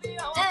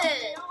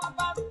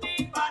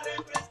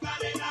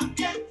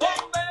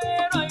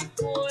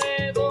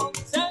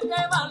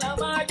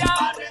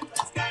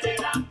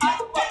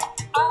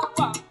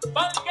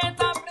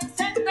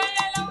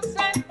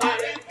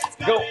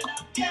 Go.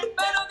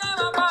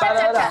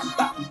 Pa-da-da,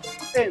 pa.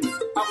 In.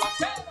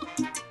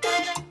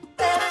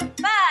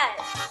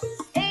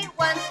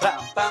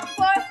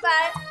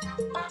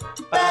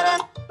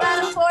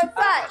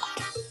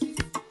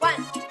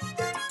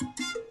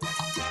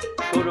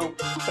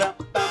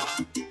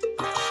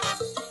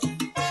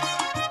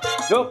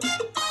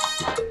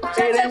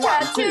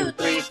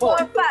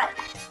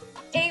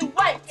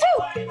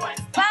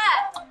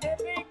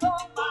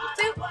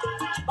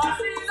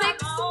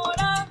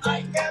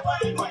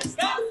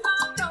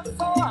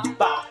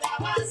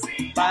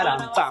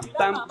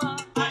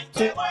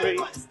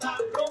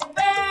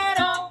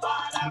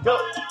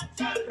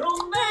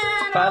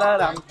 Rumbero.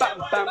 Pararam, pam,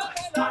 pam.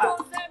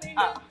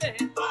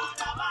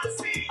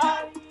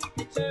 Ay,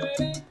 qué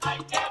chévere, ay,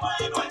 qué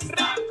bueno es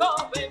rico,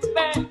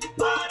 bebé.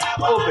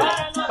 Open.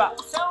 Para no Pa.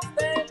 abusar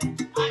usted,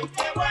 Ay,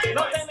 qué bueno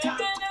no te me está.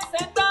 quedes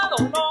sentado,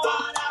 no.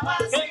 Para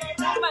Que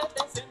la rama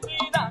está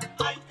encendida,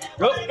 Ay, qué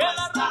que bueno la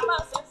está. rama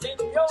se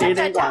encendió. Hit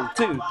it 1,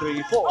 2,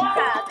 3, 4, Da,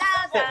 5,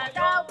 da, da,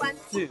 da, 1,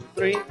 2,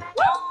 3,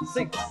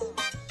 6,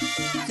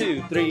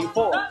 2, 3,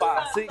 4,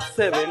 5, 6,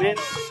 7, 8.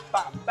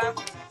 Pam, pam.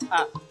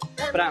 Ah,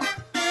 pam,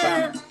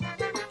 pam.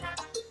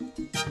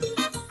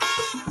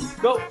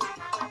 Go.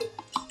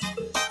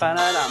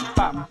 Pararam,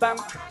 pam, pam.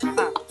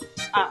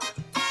 Ah,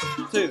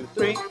 2,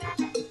 3,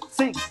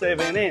 6,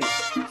 7, 8.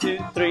 2,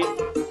 3.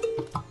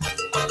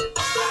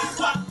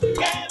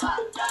 Que va a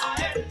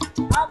caer.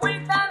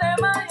 Agüita de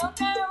mayo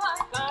que va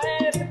a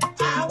caer.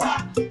 Agua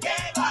que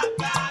va a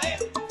caer.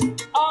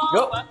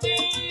 Go. Agua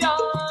tía,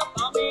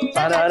 mami.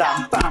 Pararam,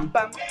 pam,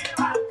 pam. Que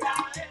va a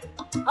caer.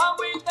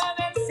 Agüita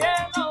del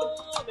cielo,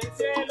 del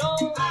cielo.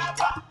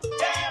 Agua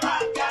que va a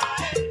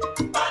caer.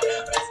 Para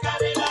refrescar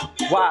el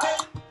ambiente. Wow.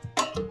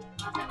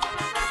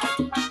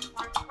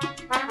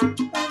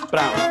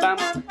 Pam, pam.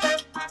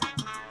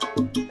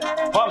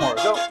 One more,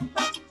 go.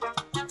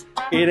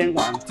 Hit it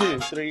 1, 2,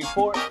 3,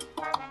 4.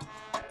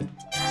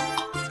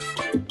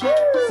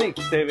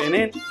 6, 7,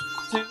 8.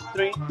 2,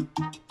 3.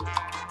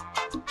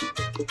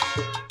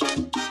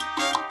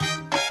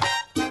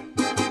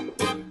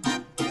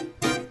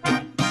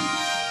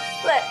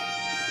 Split.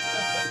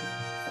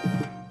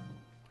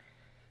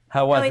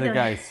 How was How we it, doing?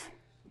 guys?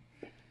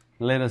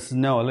 Let us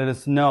know. Let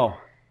us know.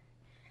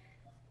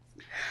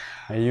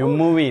 Are you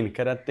moving?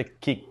 Karate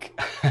kick.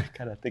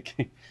 Karate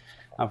kick.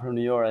 I'm from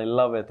New York. I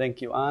love it.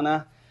 Thank you,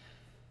 Anna.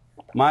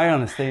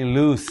 Myron, stay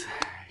loose.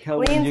 Help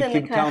when Queens you in the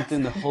keep class.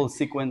 counting the whole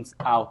sequence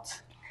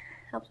out.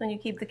 Helps when you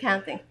keep the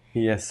counting.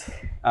 Yes.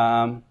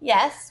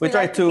 Yes. We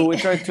try like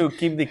to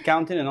keep the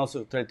counting and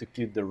also try to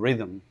keep the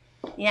rhythm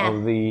Yeah.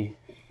 of the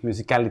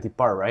musicality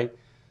part, right?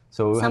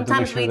 So we have to make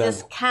Sometimes sure we that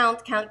just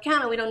count,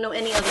 and we don't know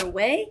any other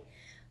way.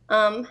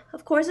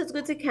 Of course, it's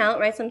good to count,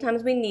 right?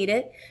 Sometimes we need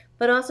it,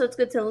 but also it's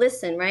good to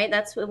listen, right?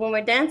 That's when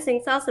we're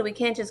dancing salsa, we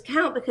can't just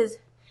count because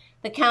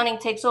the counting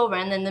takes over,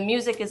 and then the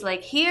music is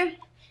like here,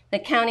 the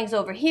counting's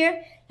over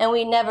here, and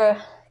we never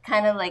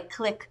kind of like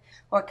click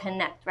or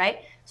connect, right?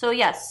 So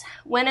yes,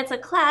 when it's a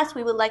class,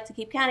 we would like to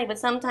keep counting, but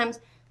sometimes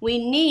we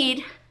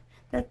need.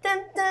 Dun, dun,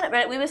 dun,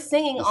 right? We were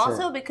singing That's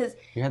also it. because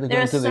You had to go there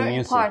are into the certain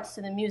music. parts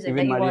to the music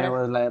even that you Maria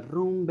want was like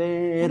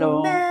rumbero.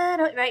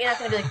 Rumbero, right? You're not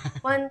gonna be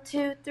like 1,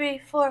 2, 3,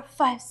 4,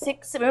 5,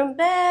 6,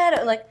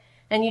 rumbero, like,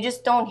 and you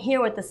just don't hear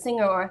what the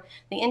singer or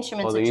the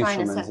instruments Oh, the are trying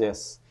instruments, to say.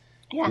 yes.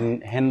 Yeah.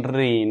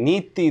 Henry,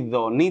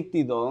 nítido,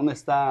 nítido. ¿Dónde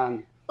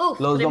están Uf,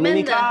 los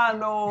tremenda.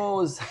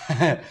 dominicanos?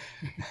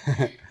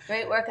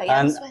 Great work, I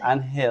am sweating.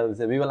 Ángel,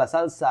 dice, viva la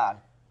salsa.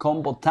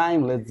 Combo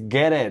time, let's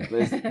get it.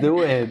 Let's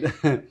do it.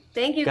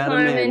 Thank you,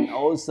 Carmen.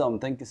 Awesome.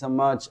 Thank you so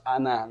much.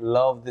 Anna,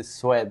 love the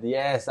sweat.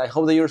 Yes, I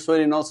hope that you're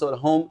sweating also at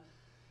home.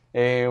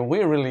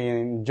 We really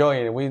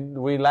enjoy it.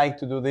 We like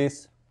to do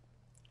this.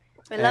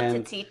 We love to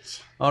And-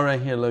 teach. All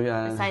right, here, look.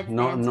 Besides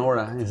dancing.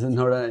 Nora. It's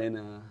Nora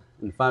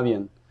and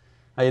Fabian.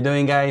 How you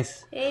doing,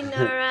 guys? Hey,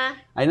 Nora.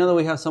 I know that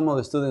we have some of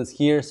the students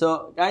here.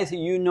 So, guys, if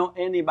you know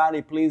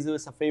anybody, please do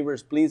us a favor.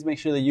 Please make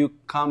sure that you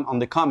come on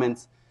the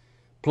comments.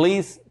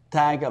 Please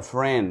tag a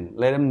friend.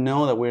 Let them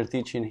know that we're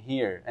teaching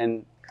here.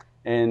 And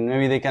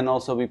maybe they can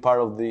also be part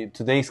of the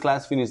today's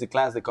class, finish the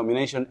class, the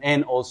combination.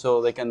 And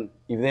also they can,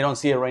 if they don't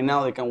see it right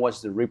now, they can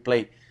watch the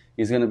replay.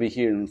 It's going to be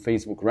here on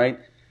Facebook, right?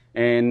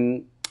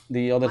 And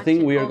the other Watch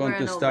thing, it we are over going to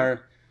and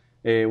start...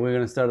 we're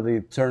going to start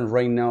the turn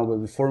right now, but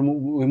before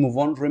we move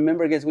on,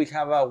 remember, guys, we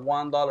have a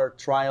 $1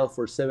 trial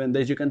for 7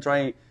 days. You can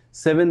try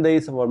 7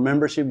 days of our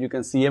membership. You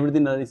can see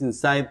everything that is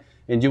inside,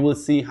 and you will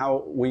see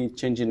how we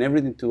changing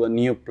everything to a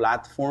new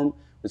platform.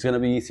 It's going to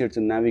be easier to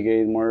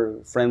navigate, more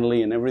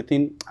friendly and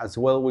everything. As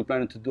well, we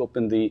plan to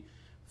open the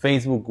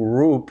Facebook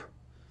group,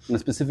 a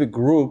specific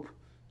group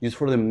just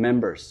for the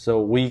members. So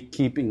we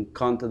keep in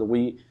contact.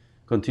 We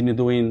continue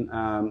doing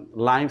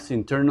lives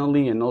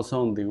internally and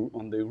also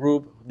on the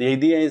group. The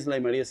idea is,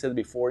 like Maria said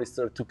before, is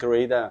to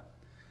create a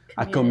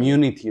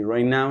community.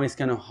 Right now it's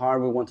kind of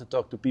hard. We want to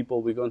talk to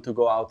people. We're going to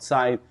go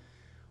outside.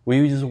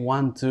 We just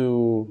want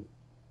to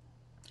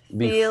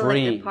be Feel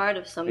free. like you're part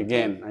of something.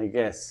 Again, I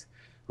guess.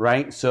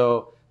 Right?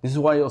 So this is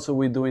why also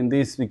we're doing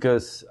this,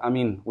 because, I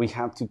mean, we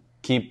have to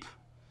keep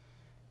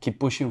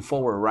pushing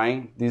forward,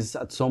 right? This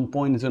at some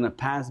point is going to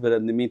pass, but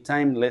in the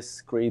meantime,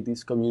 let's create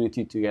this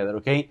community together,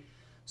 okay?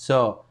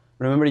 So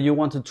remember, you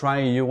want to try,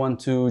 you want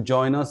to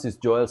join us, it's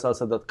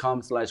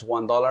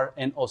joelsalsa.com/$1.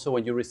 And also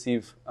when you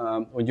receive,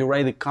 when you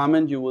write a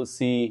comment, you will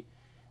see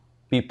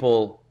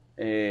people,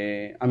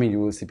 you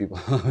will see people,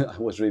 I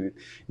was reading.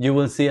 You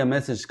will see a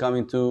message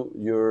coming to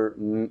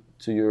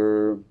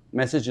your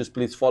message. Just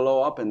please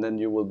follow up and then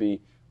you will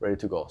be ready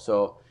to go.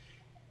 So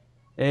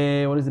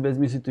what is the best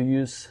music to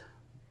use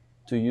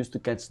to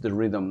catch the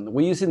rhythm?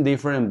 We use in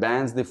different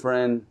bands,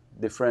 different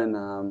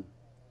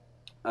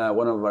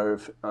one of our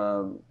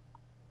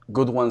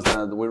good ones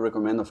that we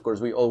recommend. Of course,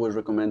 we always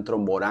recommend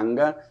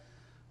Tromboranga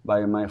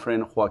by my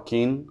friend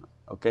Joaquin.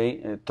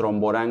 Okay,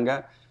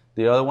 Tromboranga.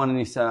 The other one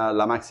is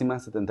La Máxima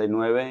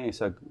 79.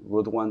 It's a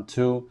good one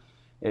too.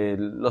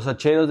 Los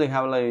Hacheros, they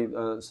have like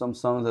some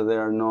songs that they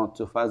are not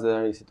too fast, they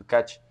are easy to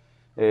catch.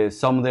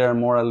 Some they are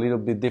more a little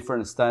bit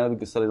different style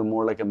because it's a little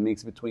more like a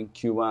mix between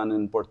Cuban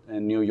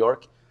and New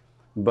York.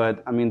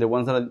 But I mean, the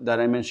ones that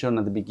I mentioned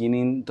at the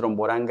beginning,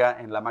 Tromboranga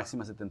and La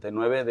Máxima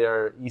 79, they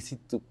are easy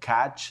to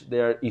catch, they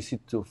are easy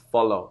to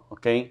follow,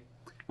 okay?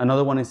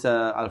 Another one is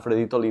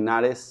Alfredito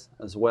Linares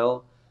as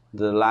well,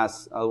 the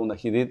last album that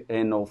he did.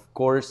 And of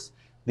course,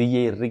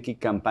 DJ Ricky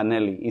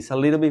Campanelli. It's a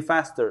little bit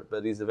faster,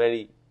 but it's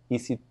very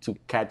easy to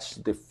catch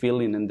the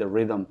feeling and the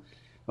rhythm,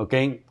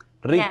 okay?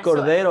 Rick Yeah, so-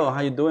 Cordero,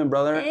 how you doing,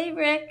 brother? Hey,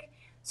 Rick.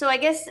 So I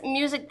guess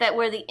music that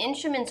where the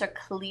instruments are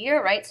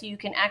clear, right? So you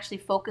can actually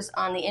focus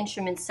on the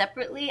instruments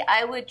separately.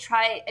 I would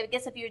try, I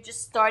guess if you're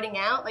just starting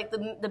out, like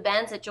the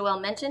bands that Joel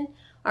mentioned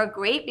are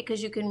great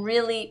because you can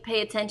really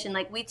pay attention.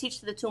 Like we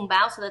teach the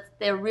tumbao so that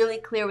they're really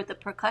clear with the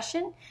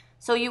percussion.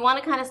 So you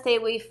want to kind of stay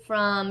away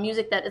from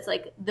music that it's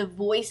like the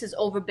voice is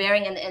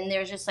overbearing and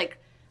there's just like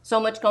so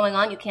much going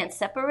on you can't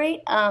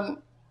separate.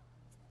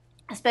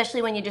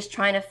 Especially when you're just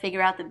trying to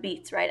figure out the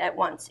beats, right, at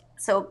once.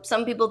 So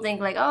some people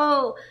think like,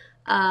 oh,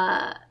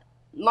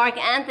 Mark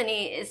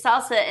Anthony is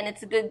salsa and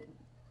it's a good,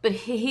 but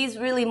he's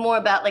really more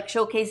about like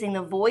showcasing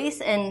the voice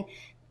and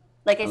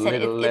like I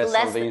said,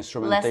 less of the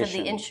instrumentation. Less of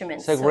the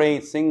instruments. He's a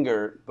great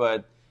singer,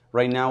 but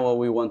right now what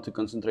we want to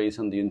concentrate is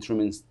on the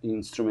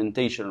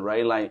instrumentation,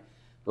 right?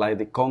 Like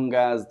the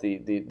congas,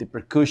 the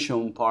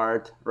percussion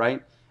part,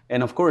 right?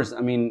 And of course,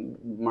 I mean,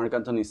 Mark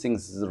Anthony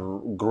sings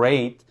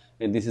great,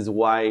 and this is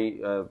why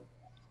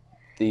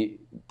the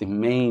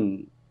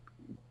main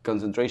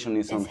concentration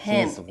is on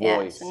his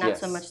voice. So not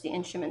so much the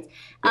instruments.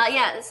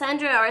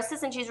 Sandra, our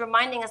assistant, she's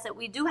reminding us that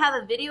we do have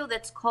a video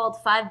that's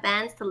called 5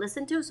 Bands to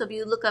Listen to. So if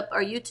you look up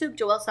our YouTube,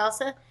 Joel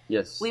Salsa,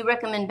 yes, we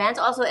recommend bands.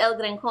 Also, El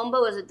Gran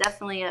Combo is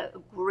definitely a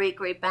great,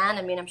 great band.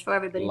 I mean, I'm sure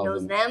everybody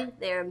knows them.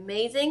 They're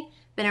amazing.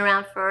 Been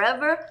around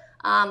forever.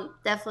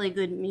 Definitely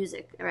good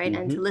music, right?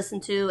 And to listen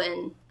to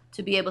and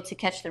to be able to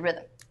catch the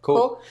rhythm.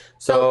 Cool.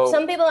 So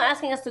some people are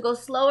asking us to go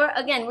slower.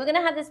 Again, we're going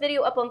to have this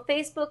video up on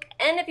Facebook.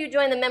 And if you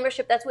join the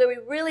membership, that's where we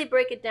really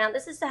break it down.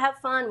 This is to have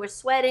fun. We're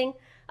sweating.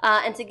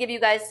 And to give you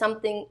guys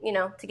something, you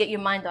know, to get your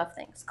mind off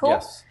things. Cool?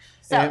 Yes.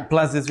 So,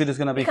 plus, this video is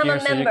going to be here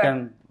so you member.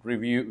 can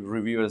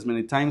review it as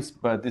many times.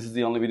 But this is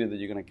the only video that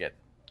you're going to get.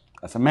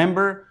 As a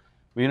member,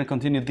 we're going to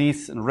continue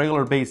this on a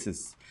regular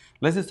basis.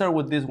 Let's start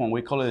with this one.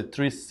 We call it a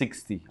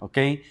 360,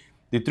 okay?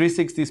 The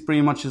 360 is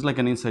pretty much just like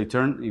an inside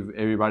turn. If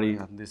everybody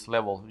at this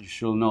level, you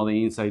should know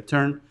the inside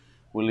turn.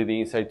 We lead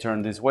the inside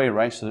turn this way,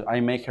 right? So I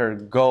make her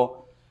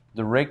go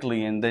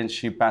directly and then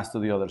she passed to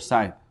the other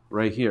side,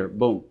 right here,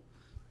 boom.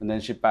 And then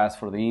she passed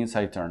for the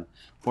inside turn.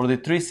 For the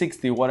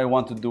 360, what I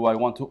want to do, I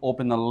want to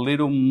open a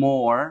little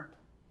more.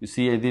 You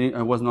see,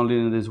 I was not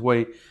leading this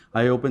way.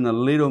 I open a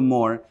little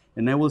more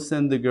and I will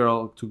send the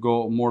girl to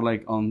go more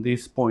like on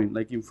this point,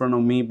 like in front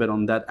of me, but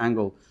on that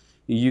angle.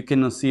 You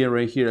cannot see it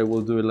right here. I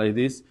will do it like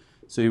this.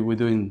 So if we're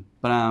doing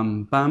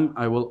pam, pam,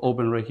 I will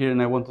open right here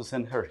and I want to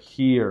send her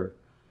here,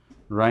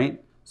 right?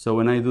 So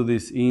when I do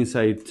this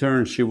inside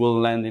turn, she will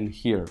land in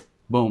here,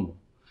 boom,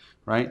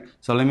 right?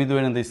 So let me do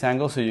it in this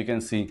angle so you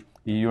can see.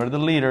 If you are the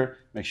leader,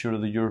 make sure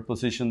that you're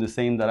positioned the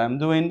same that I'm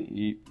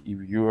doing.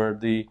 If you are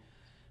the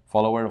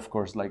follower, of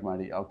course, like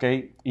Maria,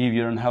 okay? If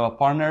you don't have a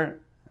partner,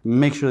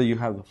 make sure that you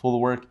have the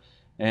full work.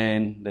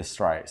 And let's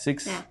try it.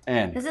 6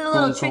 and this is a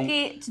little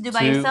tricky to do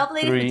by yourself,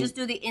 ladies, but just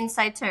do the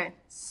inside turn.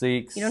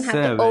 6, you don't have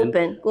 7, to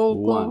open.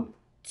 1,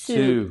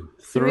 2,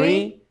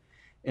 3.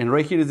 And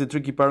right here is the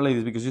tricky part,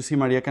 ladies, because you see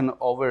Maria can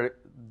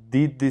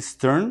overdid this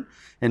turn.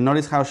 And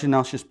notice how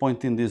she's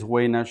pointing this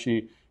way. Now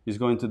she is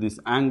going to this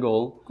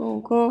angle.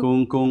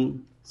 Kung,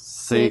 kung,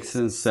 6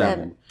 and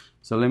 7.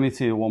 So let me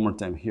see it one more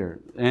time here.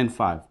 And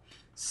 5.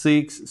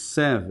 6,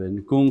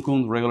 7, kung,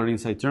 kung, regular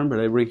inside turn. But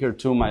I bring her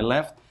to my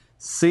left.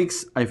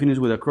 6, I finish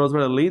with a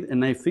crossbar lead,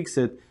 and I fix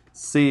it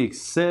 6,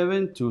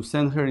 7 to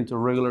send her into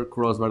regular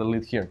crossbar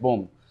lead here.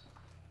 Boom.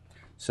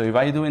 So if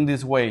I do in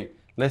this way,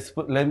 let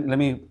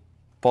me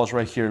pause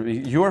right here.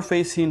 You are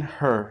facing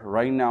her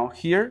right now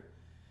here.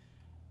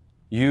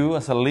 You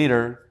as a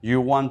leader, you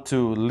want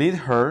to lead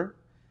her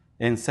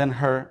and send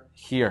her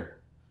here.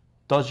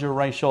 Touch your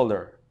right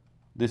shoulder.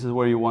 This is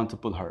where you want to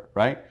put her,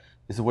 right?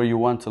 This is where you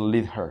want to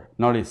lead her.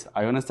 Notice,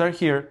 I'm going to start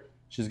here.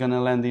 She's going to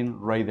land in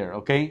right there,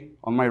 okay?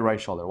 On my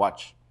right shoulder,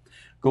 watch.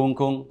 Kung,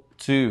 kung,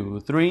 2,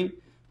 3,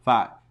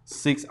 5,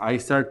 6. I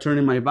start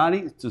turning my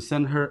body to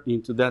send her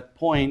into that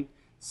point,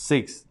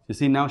 6. You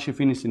see, now she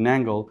finished in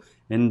angle.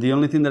 And the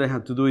only thing that I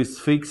have to do is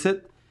fix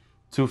it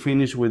to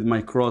finish with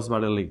my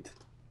crossbar lead.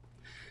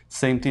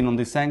 Same thing on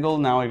this angle.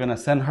 Now I'm going to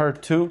send her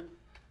to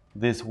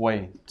this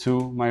way,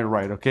 to my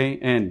right, okay?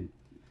 And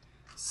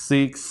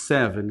 6,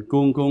 7,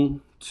 kung,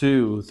 kung,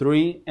 2,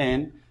 3,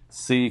 and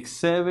 6,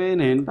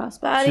 7, and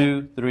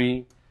 2,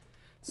 3,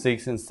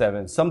 6, and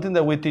 7. Something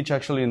that we teach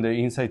actually in the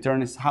inside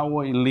turn is how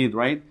we lead,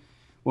 right?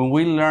 When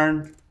we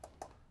learn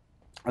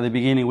At the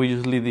beginning, we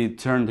usually did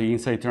turn the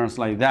inside turns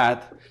like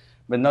that.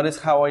 But notice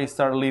how I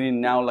start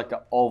leading now like an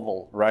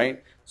oval,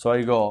 right? So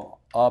I go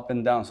up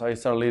and down. So I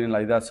start leading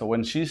like that. So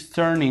when she's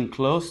turning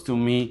close to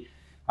me,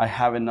 I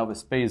have enough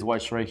space.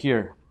 Watch right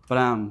here.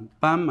 Bam,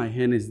 bam. My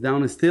hand is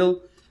down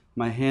still.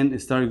 My hand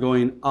started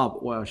going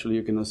up. Well, actually,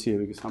 you cannot see it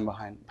because I'm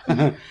behind.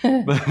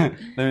 But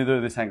let me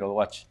do this angle.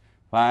 Watch.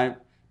 5,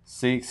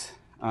 6.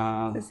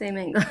 The same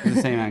angle.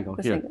 The same angle.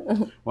 Here.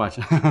 Watch.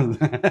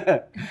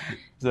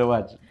 So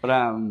watch.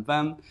 Bam,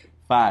 bam.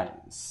 5,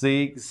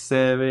 6,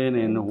 7,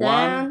 and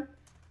 1.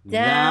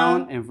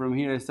 Down. And from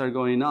here, I start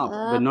going up.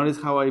 But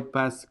notice how I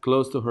pass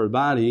close to her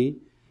body,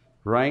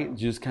 right?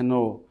 Just kind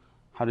of,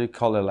 how do you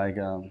call it? Like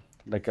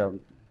a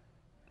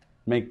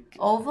make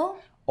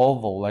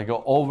oval, like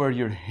over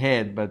your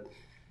head, but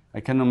I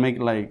kind of make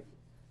like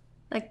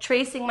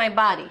tracing my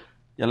body.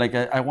 Yeah, like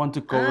I want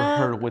to cover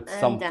her with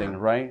something, down.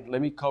 right?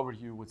 Let me cover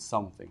you with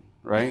something,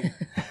 right?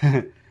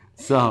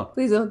 So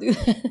Please don't do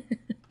that.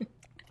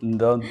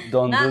 don't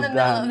do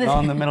that. Not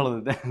in the middle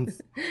of the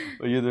dance.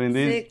 When you're doing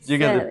this, 6, you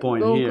get the 7.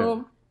 point Boom, here.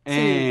 boom. 2,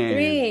 And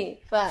 3,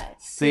 5,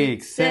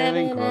 6,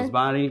 7, cross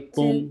body, 2,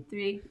 boom,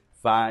 3.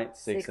 5,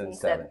 6, and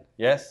 7.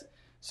 Yes.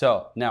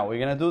 So now we're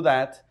gonna do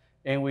that,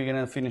 and we're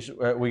gonna finish.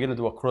 We're gonna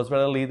do a cross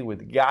body lead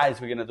with guys.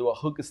 We're gonna do a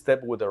hook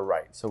step with the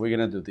right. So we're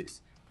gonna do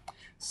this.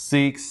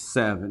 6,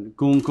 7,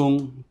 kung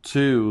kung,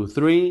 2,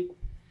 3,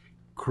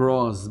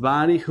 cross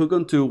body, hook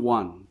on 2,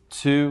 1,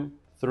 2,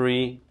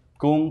 3,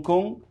 kung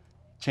kung.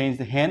 Change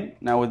the hand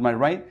now with my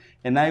right,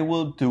 and I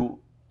will do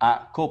a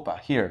copa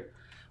here.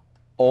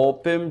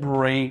 Open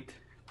braid,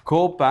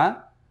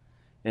 copa,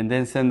 and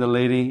then send the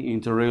lady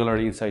into regular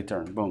inside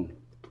turn. Boom,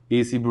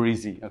 easy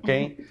breezy.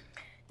 Okay.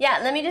 Yeah,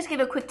 let me just give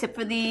a quick tip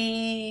for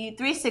the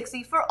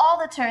 360 for all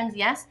the turns,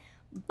 yes,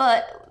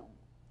 but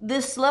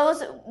the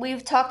slows,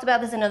 we've talked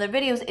about this in other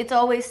videos, it's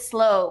always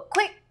slow,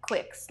 quick,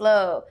 quick,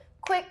 slow,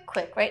 quick,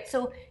 quick, right?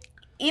 So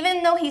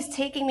even though he's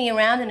taking me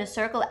around in a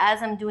circle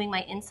as I'm doing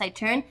my inside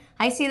turn,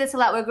 I see this a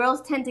lot where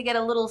girls tend to get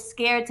a little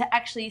scared to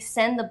actually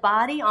send the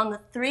body on the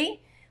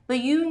 3, but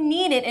you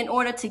need it in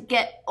order to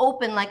get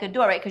open like a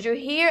door, right? Because you're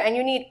here and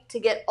you need to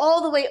get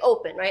all the way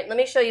open, right? Let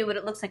me show you what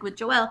it looks like with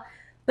Joelle.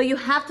 But you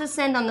have to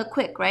send on the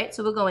quick, right?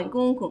 So we're going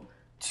gung gung.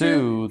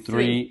 2,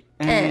 3,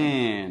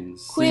 and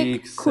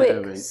quick, 6, quick,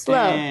 7, slow.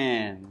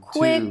 And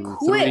Quick, 2,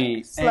 quick,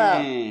 3, slow.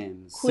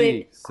 and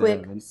Quick, 6, quick,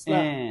 7, slow.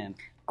 and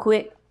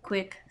Quick,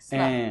 quick, slow.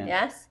 And.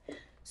 Yes?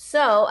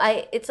 So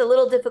it's a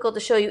little difficult to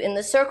show you in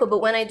the circle, but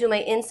when I do my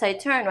inside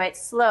turn, right,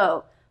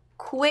 slow,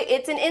 quick,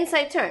 it's an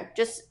inside turn,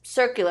 just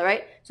circular,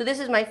 right? So this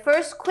is my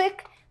first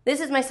quick, this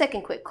is my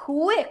second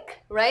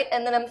quick, right?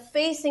 And then I'm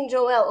facing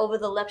Joelle over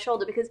the left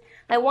shoulder because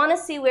I want to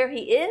see where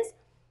he is.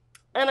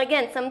 And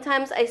again,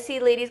 sometimes I see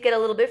ladies get a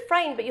little bit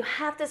frightened, but you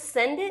have to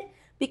send it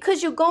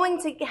because you're going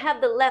to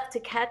have the left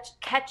to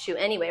catch you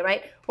anyway,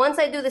 right? Once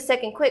I do the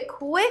second quick,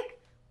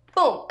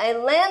 boom, I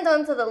land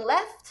onto the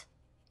left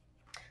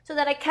so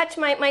that I catch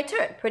my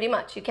turn, pretty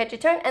much. You catch your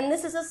turn, and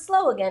this is a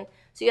slow again,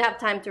 so you have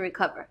time to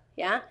recover,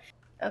 yeah?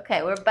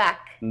 Okay, we're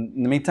back.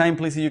 In the meantime,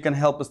 please, you can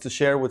help us to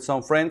share with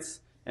some friends,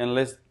 and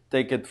let's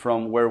take it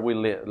from where we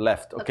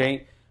left,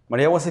 okay?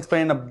 Maria was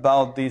explaining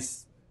about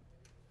this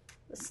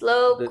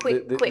Slow,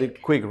 quick. The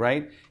quick,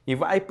 right?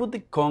 If I put the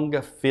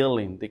conga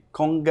feeling, the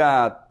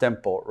conga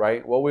tempo,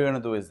 right? What we're gonna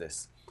do is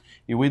this.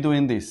 If we're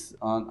doing this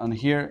on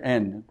here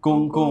and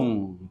kung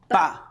kung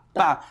pa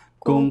pa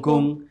kung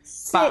kung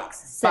pa 6,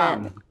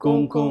 7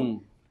 kung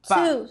kung pa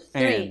 2,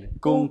 3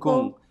 and kung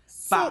kung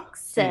pa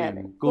 6,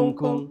 7 kung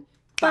kung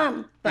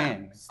bam,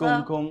 and slow,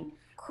 kung kung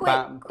quick,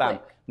 bam bam.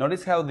 quick.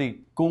 Notice how the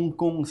kung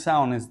kung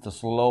sound is the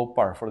slow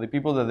part. For the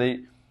people that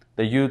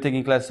you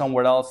taking class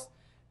somewhere else,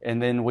 and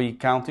then we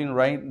counting,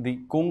 right? The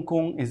kung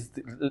kung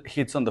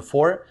hits on the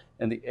 4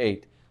 and the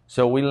 8.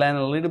 So we land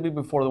a little bit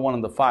before the 1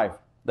 and the 5.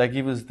 That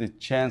gives us the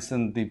chance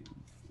and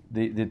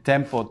the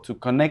tempo to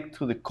connect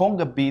to the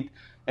conga beat,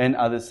 and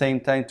at the same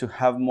time to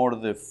have more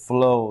of the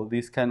flow,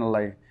 this kind of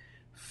like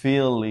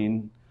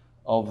feeling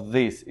of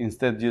this.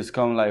 Instead, just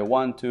come like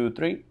 1, 2,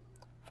 3,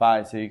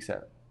 5, 6,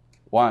 7.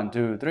 1,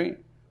 2, 3,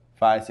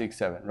 5, 6,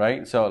 7,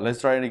 right? So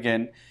let's try it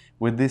again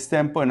with this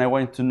tempo, and I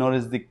want you to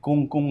notice the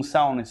kung kung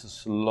sound is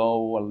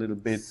slow a little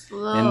bit.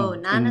 Slow,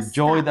 and not a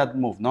enjoy stop. that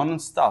move,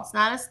 non-stop. It's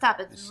not a stop.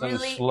 It's a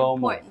really slow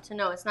important to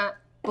know. It's not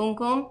boom,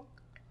 boom,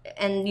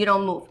 and you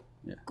don't move.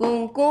 Yeah.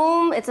 Boom,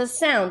 boom. It's a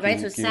sound, right?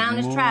 So Keep sound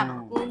is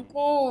travel. moving.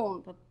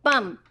 Boom, boom,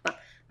 bum, bum,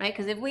 right?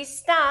 Because if we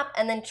stop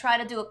and then try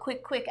to do a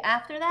quick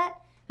after that,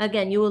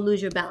 again, you will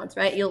lose your balance,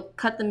 right? You'll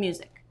cut the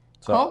music.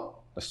 So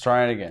Cool? let's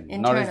try it again.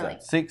 Notice Internally.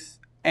 that. 6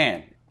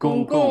 and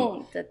Kung kung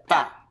kung kung, da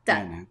pa da,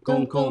 and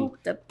kung kung kung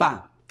da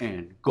pa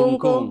and Kung kung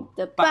kung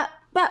da pa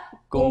ba,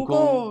 kung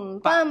kung kung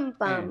bum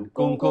bum, and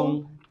kung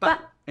kung pa ba.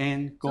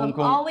 and So kung I'm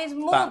kung always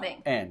pa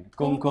moving. and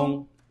kung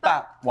kung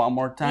pa. One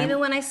more time. Even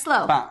when I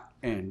slow. Pa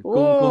and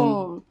kung kung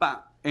Boom.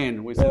 pa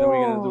and we said that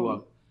we're gonna do a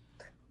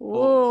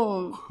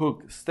Boom.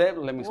 hook step.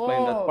 Let me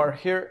explain that Whoa. part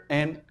here.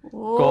 And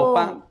Whoa. go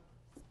pa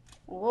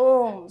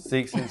Boom.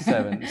 6 and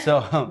 7.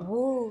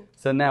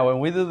 So now when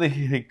we do the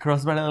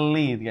crossbody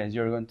lead, guys,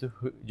 you're going to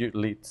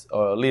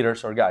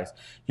leaders or guys,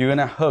 you're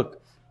gonna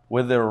hook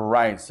with the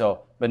right.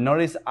 So, but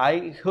notice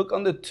I hook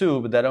on the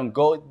 2, but I don't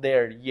go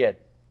there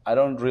yet. I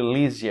don't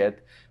release yet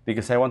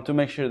because I want to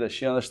make sure that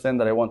she understands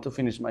that I want to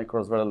finish my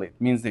crossbody lead.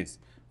 Means this: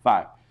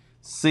 5,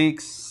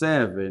 6,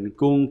 7,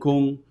 kung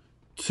kung,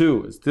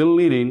 2, still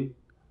leading,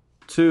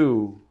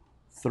 2,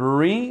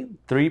 3,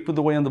 put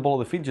the weight on the ball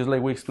of the feet, just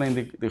like we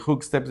explained the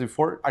hook steps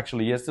before,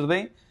 actually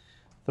yesterday.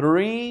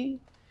 3,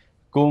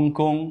 kung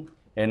kung,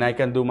 and I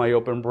can do my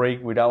open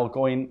break without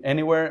going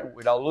anywhere,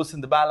 without losing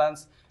the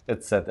balance,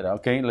 etc.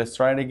 Okay, let's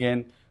try it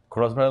again.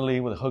 Crossbody lead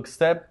with a hook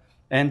step,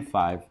 and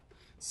 5,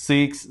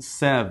 6,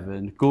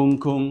 7, kung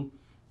kung,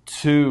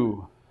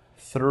 2,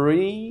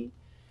 3,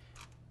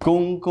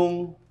 kung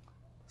kung,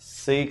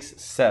 6,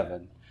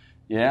 7.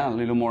 Yeah, a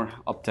little more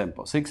up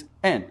tempo. 6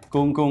 and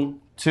kung kung,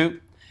 2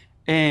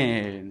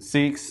 and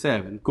 6,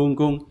 7. Kung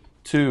kung,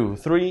 2,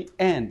 3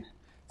 and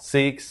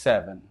 6,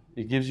 7.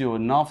 It gives you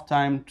enough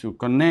time to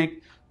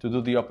connect, to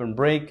do the open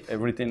break,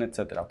 everything,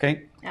 etc.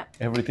 Okay? Yeah.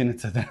 Everything,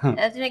 etc.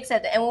 Everything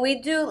except that. And when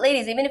we do,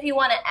 ladies, even if you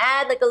want to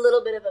add like a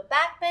little bit of a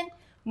back bend,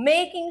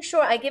 making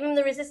sure I give him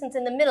the resistance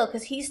in the middle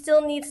because he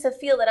still needs to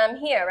feel that I'm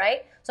here,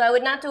 right? So I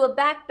would not do a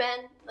back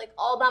bend like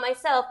all by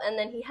myself and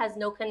then he has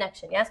no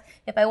connection, yes?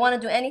 If I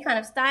want to do any kind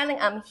of styling,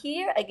 I'm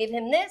here, I give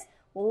him this,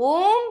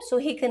 boom, so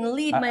he can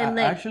lead my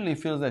leg. I actually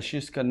feel that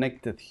she's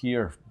connected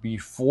here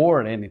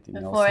before anything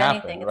else Before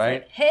happened, anything. It's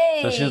right? like, hey,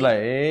 so she's like,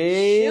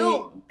 hey,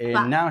 shoot, and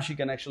bah. now she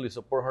can actually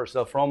support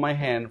herself from my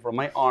hand, from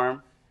my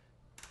arm,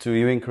 to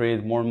even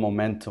create more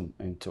momentum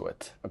into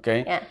it,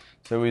 okay? Yeah.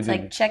 So we It's do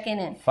like checking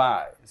in.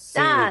 5, 6,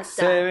 Da,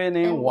 7,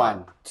 da, and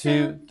 1,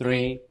 2,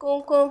 3,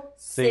 kung kung,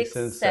 6,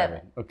 and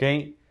 7.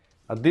 Okay?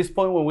 At this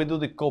point, when we do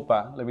the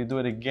copa, let me do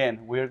it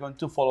again. We are going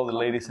to follow the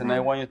ladies, and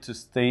I want you to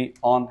stay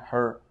on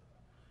her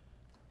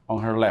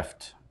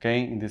left.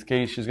 Okay? In this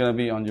case, she's gonna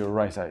be on your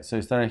right side. So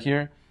you start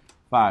here.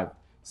 5,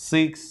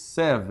 6,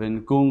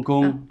 7, kung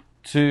kung,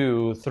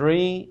 2,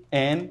 3,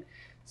 and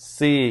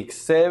 6,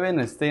 7,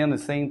 and stay on the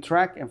same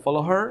track and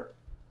follow her.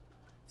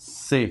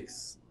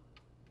 6.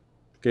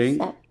 Okay?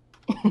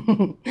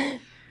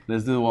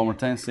 Let's do it one more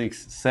time.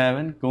 6,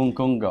 7, kung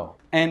kung, go.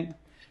 And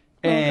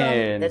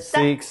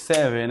 6,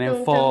 7,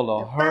 and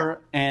follow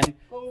her. And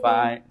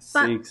 5,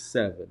 6,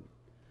 7.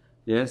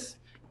 Yes?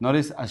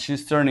 Notice as she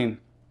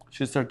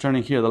starts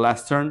turning here, the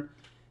last turn.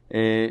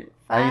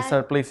 I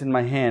start placing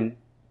my hand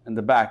in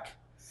the back.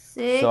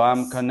 6, so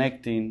I'm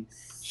connecting.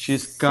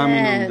 She's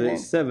coming on the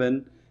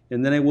 7.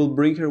 And then I will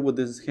bring her with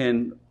this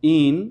hand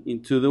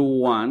into the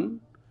 1.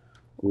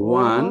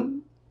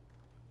 1,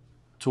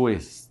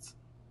 twist,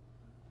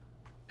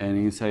 and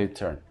inside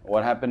turn.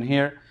 What happened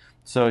here?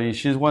 So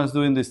she's once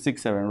doing the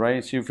 6, 7,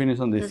 right? She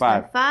finished on the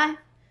 5. 5,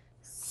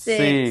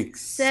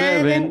 6,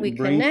 7. We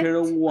bring connect. her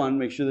to 1.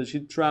 Make sure that she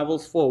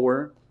travels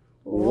forward.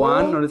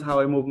 1. Notice how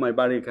I move my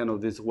body kind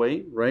of this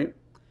way, right?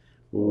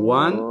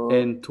 1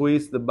 and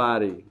twist the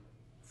body.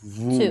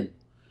 2.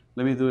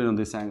 Let me do it on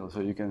this angle so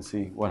you can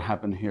see what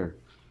happened here.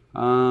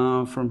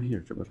 From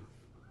here,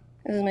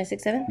 This is my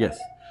 6, 7? yes.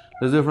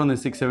 Let's do it from the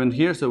 6, 7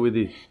 here. So we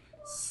did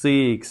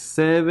 6,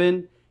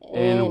 7,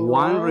 and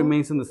 1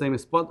 remains in the same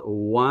spot.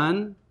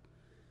 1,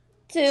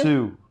 2.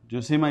 Do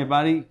you see my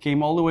body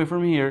came all the way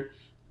from here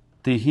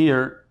to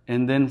here,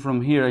 and then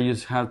from here I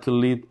just have to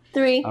lead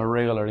 3. a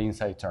regular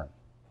inside turn.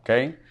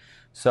 Okay?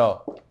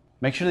 So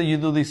make sure that you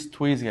do this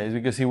twist, guys,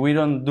 because if we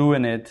don't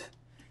doing it,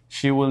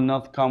 she will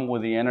not come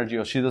with the energy,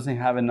 or she doesn't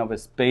have enough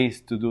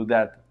space to do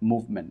that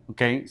movement.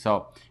 Okay?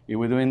 So if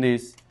we're doing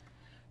this,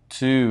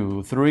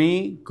 2,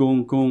 3,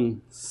 kung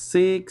kung,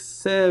 6,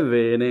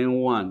 7,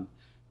 and 1,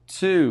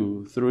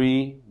 2,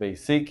 3,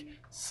 basic,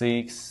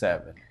 6,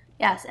 7.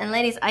 Yes, and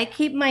ladies, I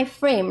keep my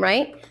frame,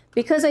 right?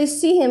 Because I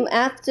see him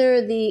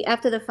after the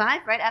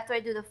 5, right? After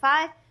I do the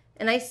 5,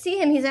 and I see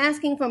him, he's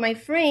asking for my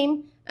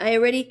frame. I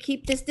already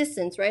keep this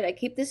distance, right? I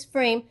keep this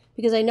frame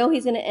because I know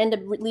he's going to end up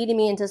leading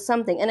me into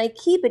something. And I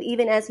keep it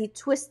even as he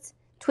twists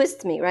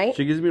me, right?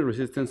 She gives me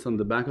resistance on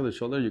the back of the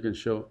shoulder. You can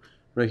show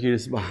right here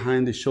is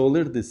behind the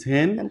shoulder, this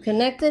hand. I'm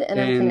connected and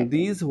I'm connected.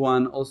 This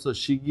one also,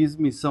 she gives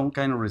me some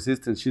kind of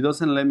resistance. She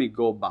doesn't let me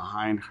go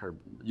behind her.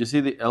 You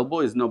see the elbow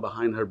is not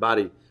behind her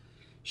body.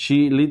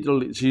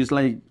 She's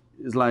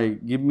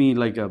like give me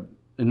like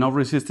enough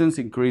resistance.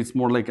 It creates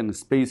more like a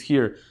space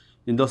here.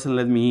 It doesn't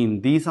let me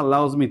in. This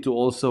allows me to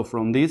also,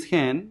 from this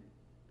hand,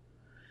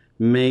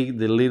 make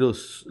the little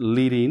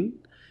leading.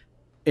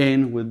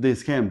 And with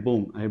this hand,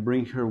 boom, I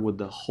bring her with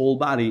the whole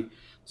body.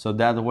 So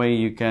that way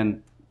you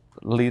can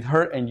lead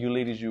her, and you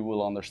ladies, you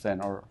will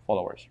understand, our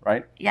followers,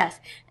 right? Yes.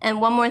 And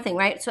one more thing,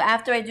 right? So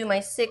after I do my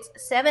 6,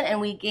 7, and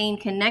we gain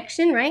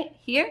connection, right?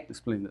 Here.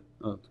 Explain that.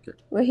 Oh, okay.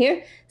 We're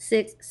here.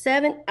 6,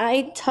 7.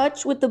 I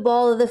touch with the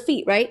ball of the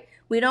feet, right?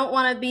 We don't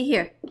want to be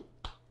here.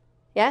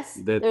 Yes?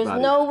 Dead There's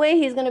body. no way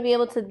he's going to be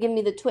able to give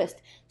me the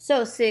twist.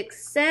 So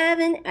 6,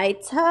 7. I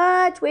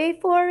touch.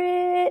 Wait for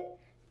it.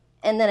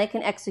 And then I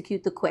can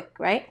execute the quick,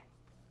 right?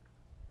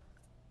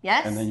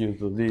 Yes? And then you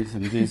do this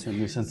and this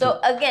and this and So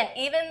again,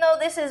 even though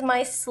this is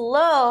my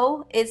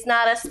slow, it's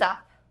not a stop.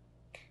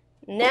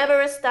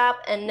 Never a stop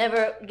and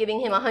never giving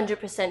him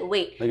 100%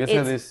 weight. Like I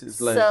said, this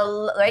is like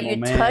right?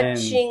 You're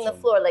touching the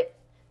momentum. floor, like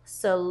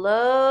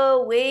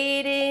slow,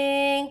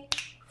 waiting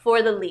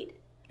for the lead.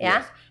 Yeah?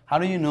 Yes. How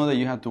do you know that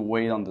you have to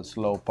wait on the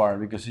slow part?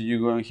 Because you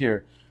go in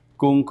here,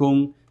 kung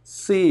kung,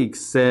 6,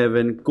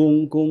 7,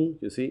 kung kung.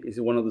 You see, it's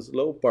one of the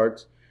slow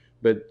parts,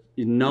 but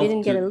enough. You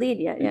didn't get a lead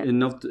yet. Yeah.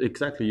 Enough to,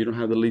 exactly. You don't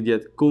have the lead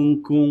yet.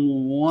 Kung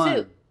kung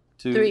 1,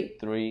 2,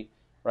 3,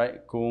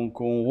 right? Kung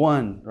kung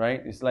 1,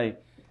 right? It's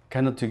like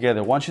kind of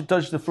together. Once you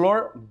touch the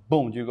floor,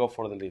 boom, you go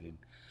for the leading.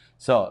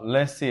 So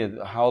let's see it.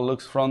 How it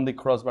looks from the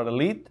crossbar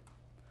lead.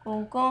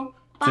 Kung kung.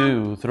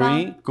 2,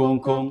 3, kung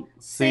kung,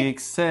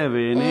 6,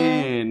 7,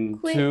 and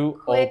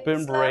 2,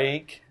 open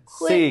break,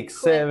 6,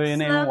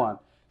 7, and 1,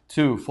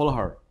 2, follow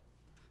her,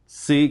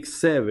 6,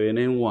 7,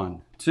 and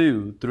 1,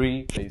 2,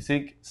 3,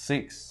 basic,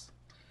 6,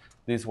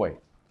 this way,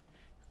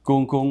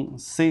 kung kung,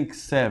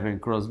 6, 7,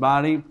 cross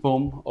body,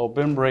 boom,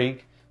 open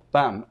break,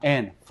 bam,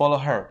 and follow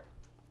her,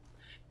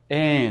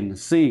 and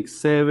 6,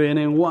 7,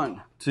 and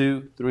 1,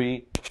 2,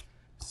 3,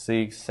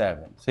 6,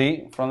 7,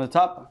 see, from the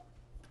top,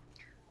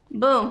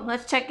 Boom.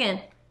 Let's check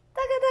in.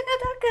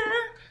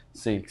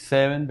 6,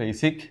 7,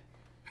 basic.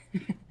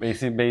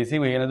 Basic.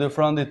 We're gonna do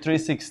from the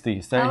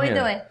 360. Start How we here.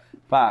 doing?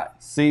 5,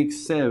 6,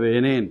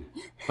 7, in.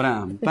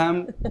 Bam,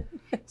 bam.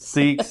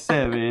 6,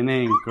 7,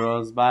 in.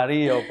 Cross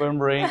body, open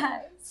break.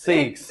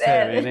 6,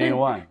 7, in.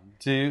 1,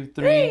 2,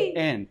 3,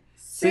 in.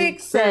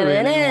 6,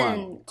 7, in.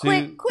 1,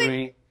 2,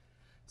 3,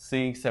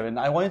 6, 7.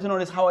 I want you to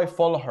notice how I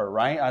follow her,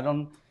 right?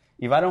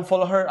 If I don't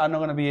follow her, I'm not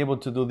gonna be able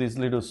to do this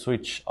little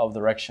switch of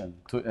direction,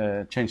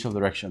 to change of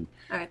direction.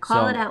 All right,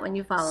 call it out when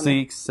you follow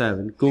 6,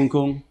 7, kung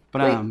kung,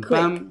 bam, Quick.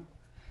 bam.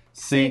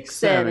 6,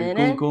 7,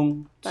 kung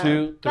kung,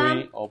 2, 3,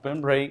 bam. open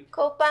break.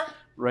 Copa.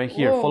 Right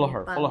here, Boom, follow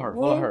her, bam, follow her,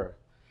 boom. follow her.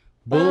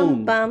 Bam,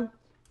 Boom. bam.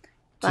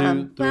 2,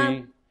 bam, 3.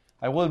 bam.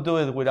 I will do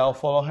it without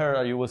follow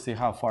her. You will see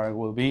how far I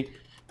will be.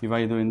 If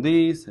I doing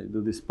this, I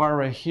do this part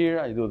right here.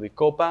 I do the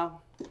copa.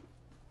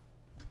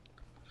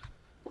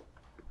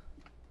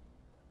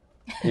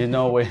 There's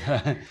no way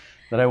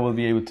that I will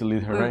be able to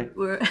lead her, right?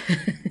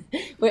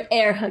 We're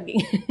air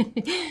hugging.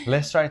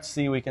 Let's try to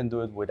see if we can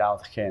do it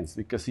without hands,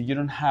 because if you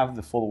don't have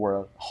the full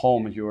word at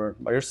home, you're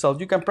by yourself,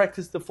 you can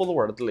practice the full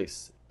word at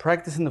least.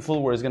 Practicing the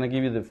full word is going to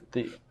give you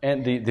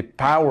the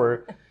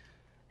power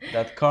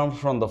that comes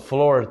from the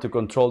floor to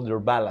control your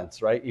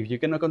balance, right? If you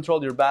cannot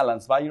control your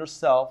balance by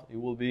yourself, it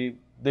will be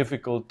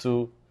difficult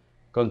to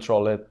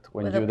control it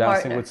when With you're a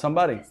dancing partner. with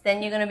somebody.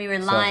 Then you're going to be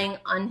relying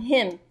on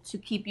him to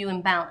keep you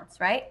in balance,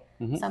 right?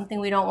 Something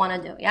we don't want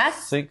to do,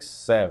 yes? 6,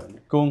 7,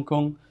 kung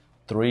kung,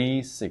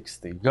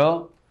 360,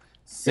 go.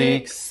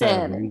 6,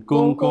 7,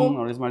 kung kung.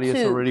 Notice Maria's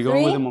 2, already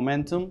going with 3. the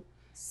momentum.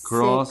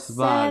 Cross 6,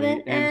 body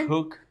 7, and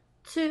hook.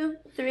 2,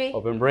 3.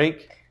 Open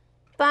break.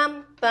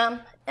 Bam,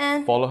 bam,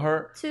 and Follow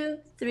her. 2,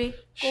 3.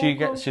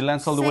 She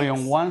lands all the way on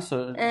 6, 1,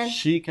 so and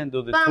she can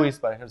do the bam.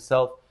 twist by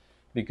herself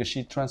because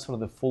she transferred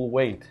the full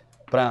weight.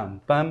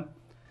 Bam, bam.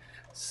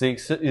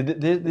 6.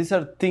 These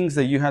are things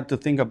that you have to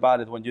think about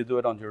it when you do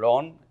it on your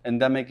own,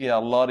 and that makes it a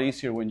lot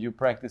easier when you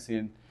practice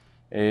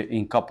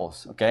in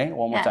couples. Okay,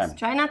 one more time.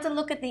 Try not to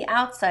look at the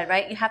outside,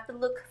 right? You have to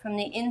look from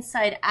the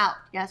inside out.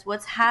 Yes,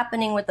 what's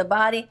happening with the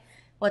body,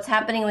 what's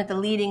happening with the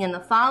leading and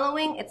the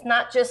following. It's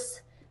not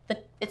just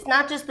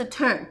the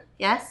turn.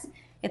 Yes,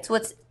 it's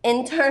what's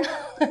internal.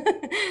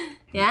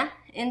 Yeah,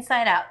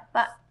 inside out.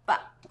 Ba, ba,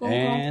 boom, boom,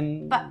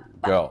 And ba,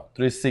 ba. go.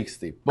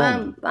 360. Boom.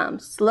 Bam, bam,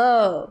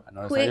 slow.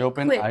 Notice Quick, I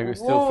open. quick, I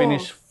still boom.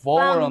 finish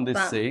forward Bam, on this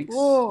bam, 6.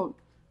 Boom.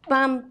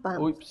 Bam,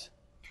 bam. Oops.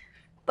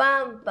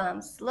 Bam,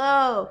 bam,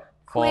 slow.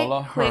 Quick,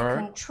 Follow quick her.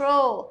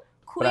 control.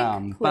 Quick,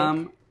 Bam, quick.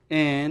 bam,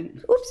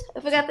 and Oops, I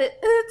forgot the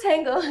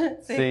tango.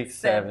 6,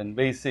 7,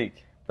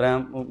 basic.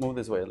 Bam, move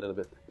this way a little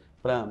bit.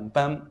 Bam,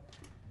 bam,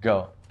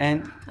 go.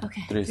 And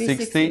Okay.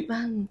 360.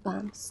 Bam,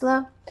 bam,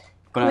 slow.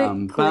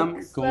 Bam, quick, bam,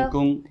 quick, kung slow.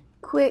 kung,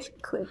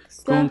 Quick, quick,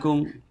 slow. kung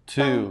kung.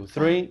 2,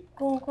 3,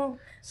 Kung, kung.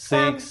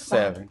 6,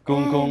 7,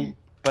 kung kung.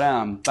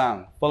 Bam,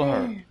 bam. Follow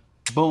her.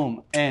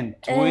 Boom, and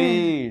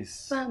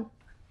twist. Bam.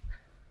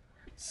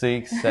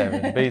 6,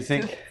 7,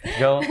 basic.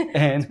 Go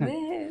and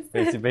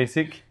Twist.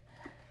 basic.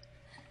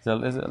 So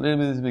let's a little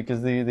bit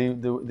because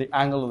the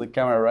angle of the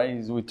camera, right,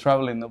 is we're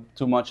traveling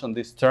too much on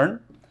this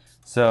turn.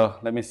 So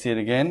let me see it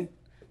again.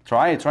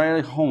 Try it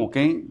at home,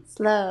 okay?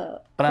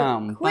 Slow.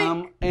 Bam, quick.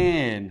 bam,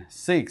 and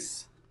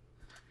 6.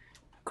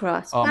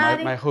 Cross Oh,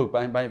 body. my hook,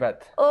 my bad.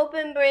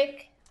 Open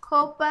break.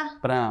 Copa.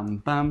 Bam,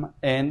 bam,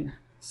 and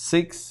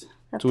 6.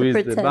 Have to Twist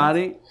the pretend.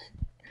 body.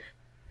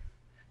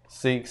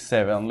 6,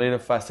 7, a little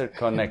faster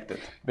connected.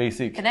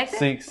 Basic. Connected?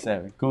 6,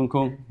 7, kung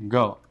kung,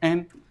 go.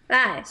 And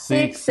 5,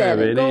 6, 6, 7,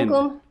 7. Kung, in.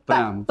 kung.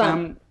 Bam,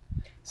 bam.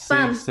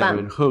 6,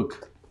 7,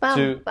 hook. Bam,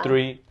 2, bam.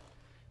 3, Bam,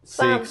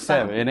 6,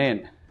 7,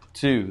 in.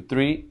 2,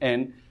 3,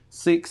 and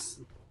 6,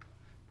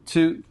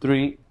 2,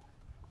 3,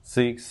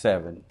 6,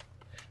 7.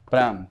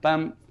 Bam,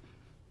 bam.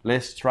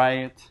 Let's try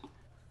it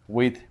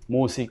with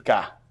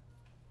música.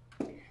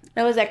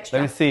 That was extra.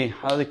 Let me see.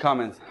 How are the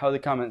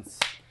comments?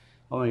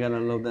 Oh my God, I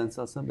love dance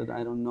salsa, but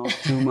I don't know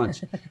too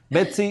much.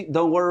 Betsy,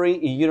 don't worry.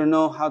 If you don't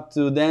know how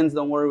to dance,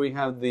 don't worry. We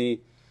have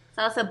the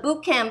Salsa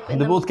boot camp.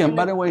 the boot camp.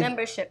 By the way,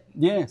 membership.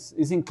 Yes,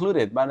 it's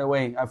included. By the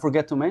way, I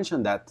forget to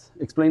mention that.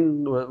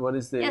 Explain what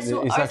is the. Yeah,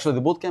 so it's our- actually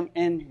the boot camp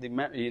and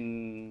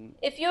in.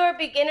 If you're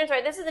beginners,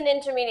 right, this is an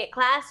intermediate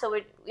class, so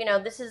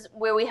this is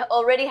where we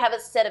already have a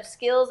set of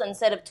skills and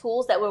set of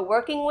tools that we're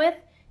working with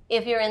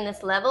if you're in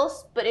this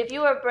levels. But if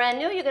you are brand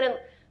new, you're going to,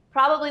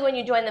 probably when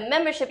you join the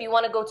membership, you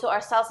want to go to our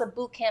Salsa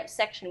Bootcamp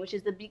section, which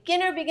is the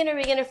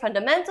beginner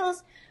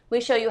fundamentals. We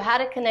show you how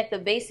to connect the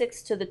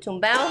basics to the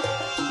tumbao.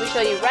 We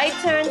show you right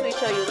turns, we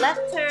show you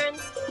left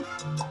turns,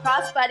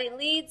 crossbody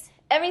leads,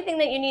 everything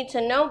that you need to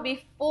know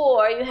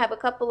before you have a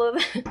couple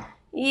of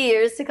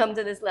years to come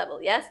to this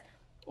level, yes?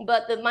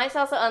 But the My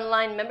Salsa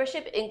Online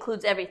membership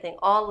includes everything,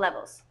 all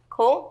levels.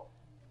 Cool?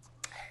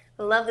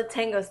 I love the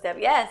tango step.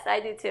 Yes, I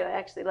do too. I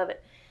actually love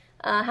it.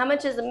 How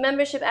much is the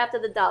membership after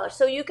the $1?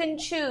 So you can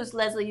choose,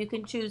 Leslie, you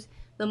can choose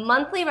the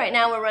monthly. Right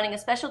now we're running a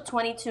special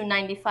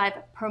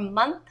 $22.95 per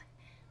month.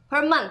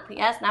 Per month,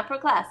 yes, not per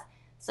class.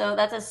 So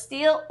that's a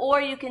steal.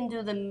 Or you can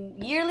do the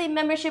yearly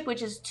membership,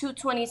 which is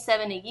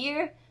 $227 a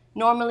year.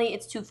 Normally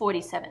it's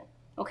 $247.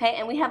 Okay,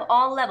 and we have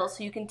all levels,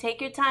 so you can take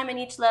your time in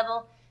each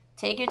level.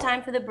 Take your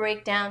time for the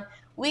breakdown.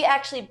 We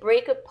actually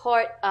break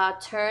apart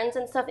turns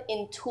and stuff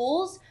in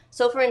tools.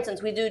 So for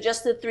instance, we do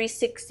just the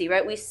 360,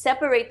 right? We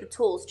separate the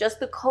tools, just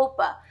the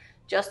copa,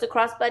 just the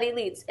crossbody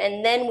leads,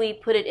 and then we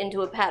put it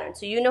into a pattern.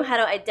 So you know how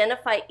to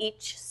identify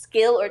each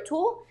skill or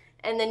tool,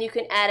 and then you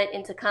can add it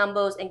into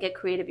combos and get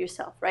creative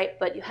yourself, right?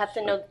 But you have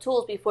to know the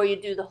tools before you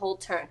do the whole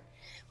turn,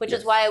 which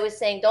is why I was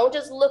saying don't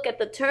just look at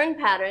the turn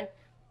pattern.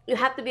 You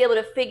have to be able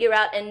to figure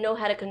out and know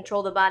how to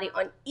control the body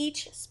on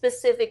each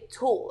specific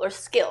tool or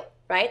skill,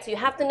 right? So you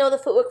have to know the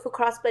footwork for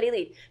crossbody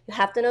lead. You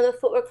have to know the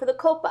footwork for the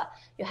copa.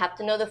 You have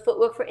to know the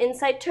footwork for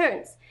inside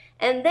turns.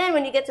 And then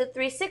when you get to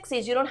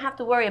 360s, you don't have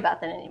to worry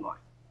about that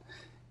anymore.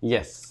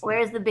 Yes. Where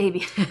is the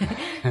baby?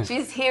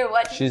 She's here.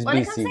 What? She's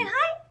Wanna busy. come say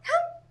hi?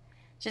 Come.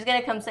 She's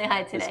going to come say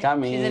hi today. He's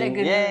coming. She's in a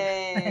good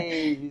Yay. mood.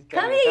 He's Come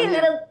coming, here, you come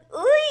here. little...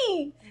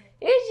 Ooh.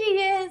 Here she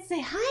is.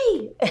 Say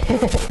hi.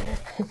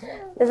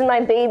 This is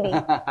my baby.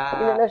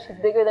 Even though she's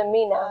bigger than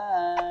me now.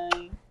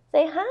 Hi.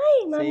 Say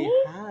hi, mommy.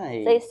 Say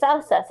hi. Say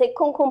salsa. Say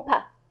kung kung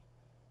pa.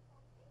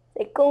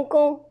 Say kung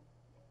kung.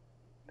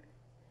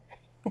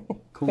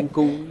 Kung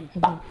kung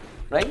pa.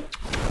 Right?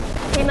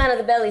 Came out of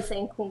the belly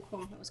saying kung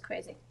kung. It was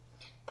crazy.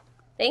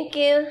 Thank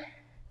you.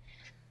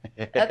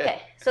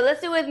 Okay, so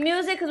let's do it with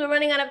music because we're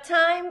running out of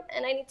time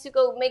and I need to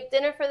go make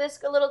dinner for this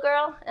little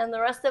girl and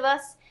the rest of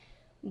us.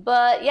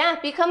 But yeah,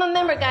 become a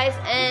member, guys,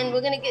 and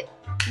we're going to get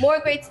more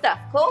great stuff.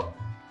 Cool?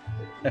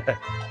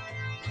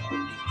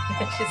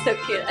 She's so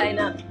cute. I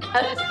know.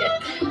 I'm just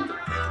kidding.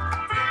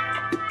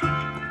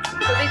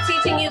 We'll be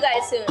teaching you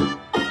guys soon.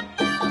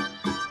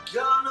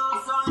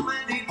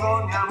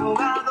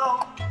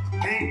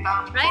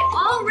 Right?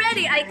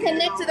 Already I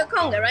connect to the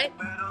conga, right?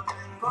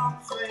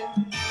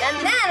 And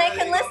then I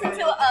can listen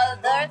to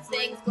other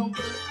things. Boom,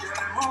 boom,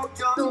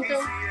 boom,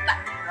 boom, ba,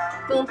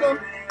 boom, boom,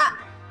 ah.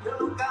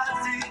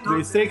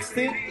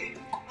 360.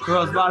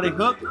 Crossbody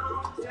hook.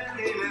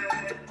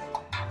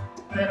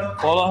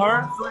 Follow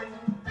her.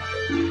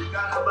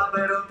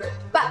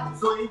 Ba.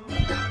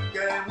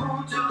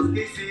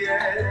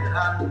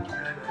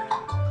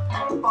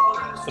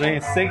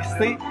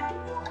 360.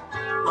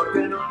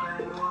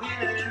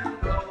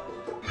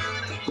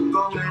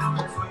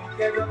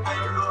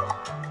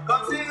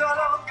 Consigo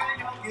lo que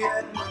yo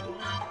quiero.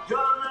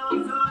 Yo no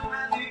soy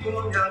médico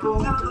ni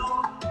abogado,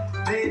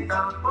 ni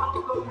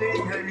tampoco ni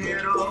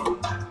ingeniero,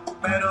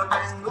 pero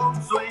tengo un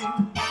swing.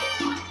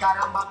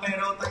 Caramba,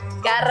 pero tengo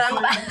un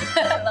Caramba. swing.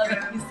 I love it.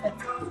 You said.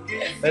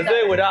 Let's do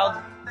it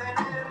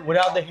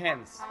without the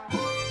hands.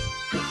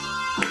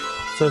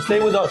 So stay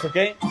with us,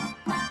 okay?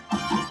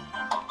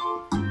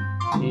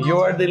 You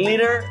are the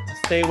leader,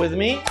 stay with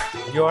me.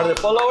 You are the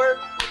follower,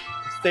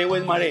 stay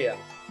with Maria.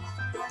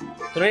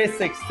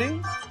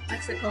 360.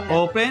 That's the conga.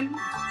 Open.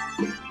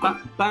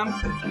 Pam, pam.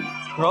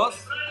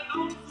 Cross.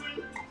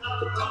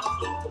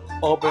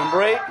 Open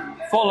break.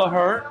 Follow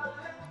her.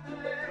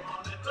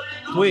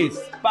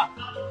 Twist. Pa.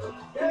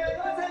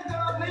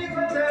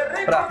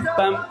 Pra,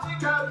 pam.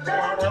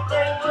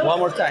 One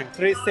more time.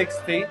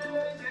 360.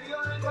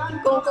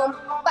 Kung kung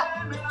pa.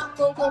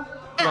 Kung kung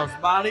ah. Cross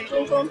body.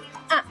 Kung kung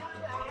ah.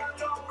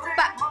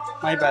 Pa.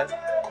 My bad.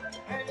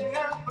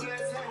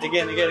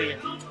 Again.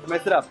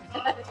 Mess it up.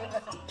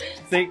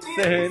 6,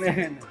 7,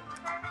 8.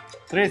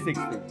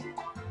 360.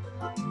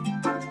 I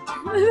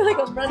feel like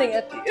I'm running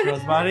at you.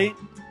 Cross body.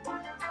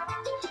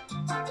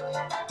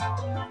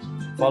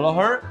 Follow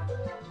her.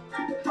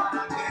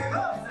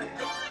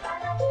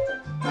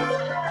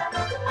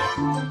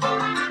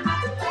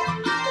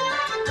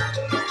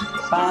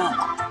 Pam,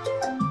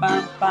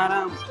 pam,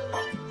 param.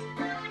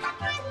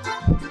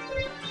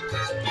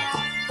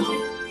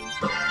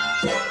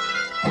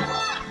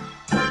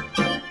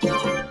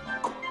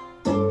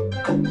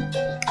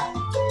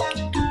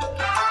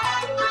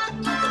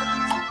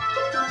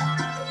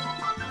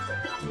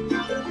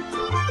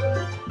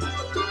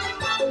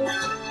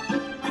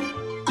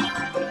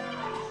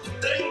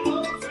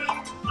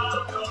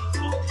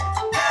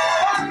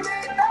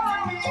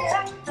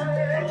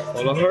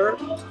 Follow her.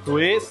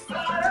 Twist.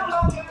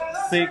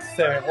 6,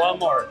 7. One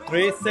more.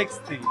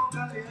 360.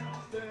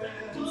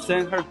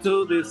 Send her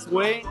to this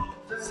way.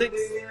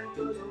 6.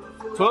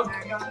 Hook.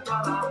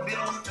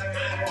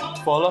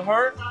 Follow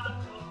her.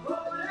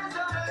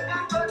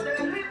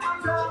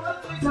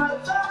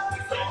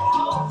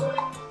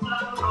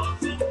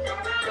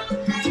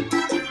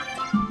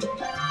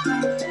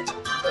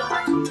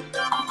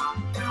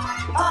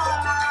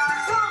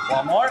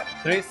 One more.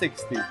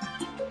 360.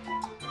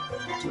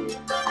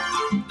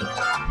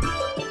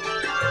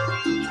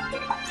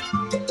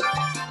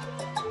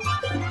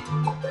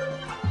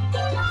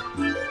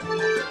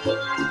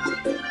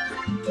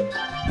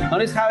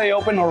 Notice how I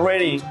open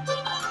already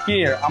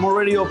here. I'm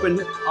already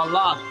open a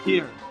lot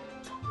here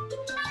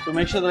to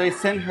make sure that I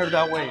send her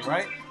that way,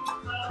 right?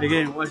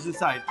 Again, watch the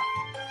side.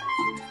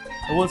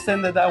 I will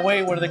send it that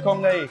way where the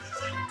conga is,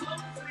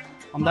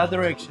 on that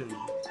direction.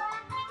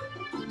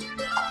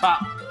 Pa.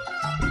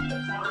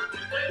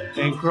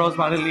 And cross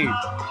body lead.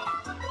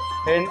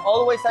 And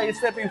always I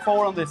stepping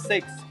forward on the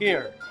 6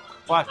 here.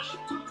 Watch.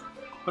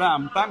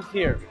 Bam, bam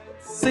here.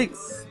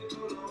 6.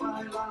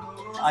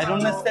 I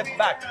don't step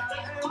back.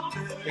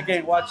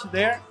 Again, watch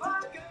there.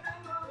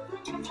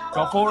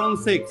 Go forward on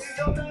 6.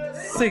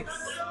 6.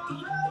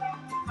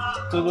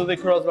 To do the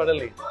cross body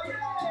lead.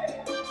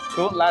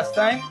 Good. Last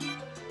time.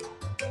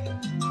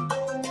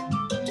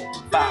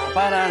 Ba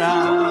ba da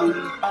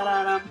dum, ba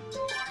da dum.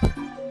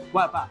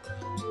 Wa ba.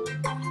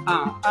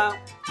 Ah.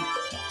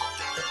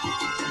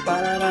 Ba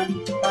da dum,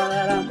 ba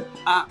da dum.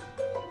 Ah.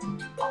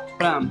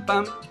 Bam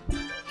bam.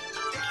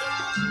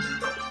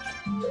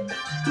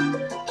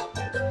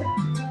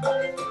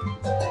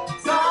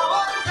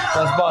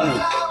 That's bonus.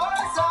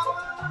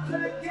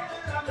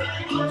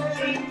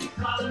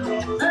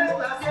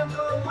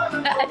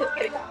 Just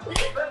kidding.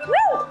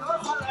 Woo!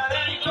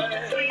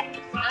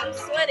 I'm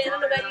sweating. I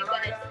don't know about you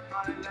guys.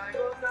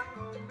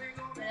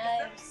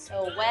 I'm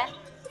so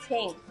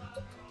sweating.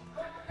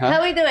 How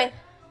are we doing?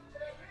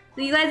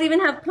 Do you guys even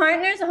have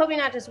partners? I hope you're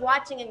not just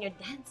watching and you're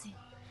dancing.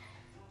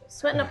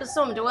 Sweating up a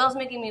storm. Joelle's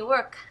making me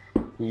work.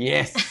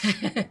 Yes.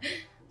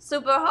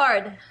 Super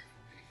hard.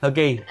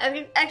 Okay.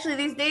 Actually,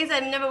 these days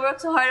I've never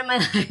worked so hard in my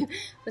life.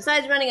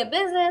 Besides running a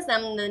business,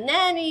 I'm the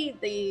nanny,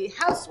 the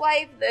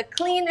housewife, the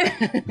cleaner.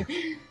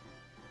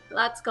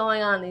 Lots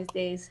going on these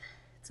days.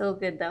 It's all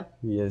good though.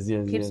 Yes.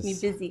 Keeps me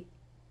busy.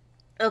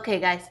 Okay,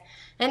 guys.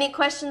 Any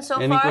questions so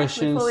Any far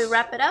questions? before we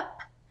wrap it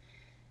up?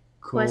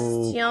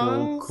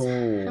 Questions?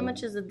 Cool. How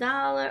much is $1?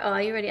 Oh,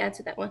 I already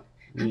answered that one.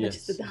 How much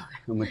is $1?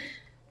 How much?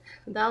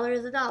 $1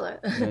 is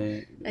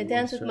 $1. I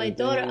dance with my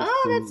daughter.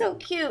 Oh, that's so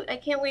cute. I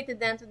can't wait to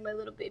dance with my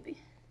little baby.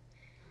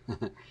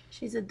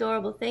 She's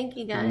adorable. Thank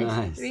you, guys.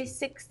 Nice.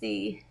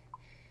 360.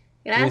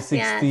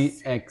 Gracias.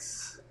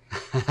 360X.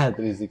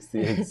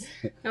 360X.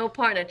 No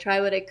partner.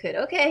 Try what I could.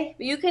 Okay.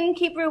 But you can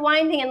keep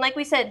rewinding. And like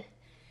we said,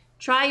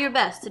 try your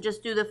best to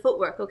just do the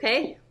footwork,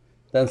 okay?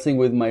 Dancing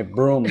with my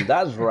broom.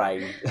 That's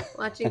right.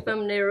 Watching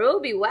from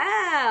Nairobi.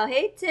 Wow.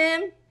 Hey,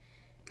 Tim.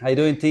 How you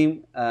doing,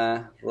 team?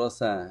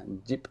 Rosa,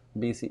 keep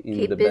busy in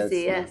Keep the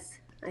busy, bed. yes.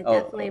 I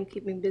definitely am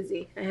keeping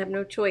busy. I have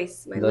no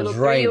choice. My That's little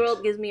right.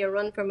 3-year-old gives me a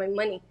run for my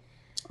money.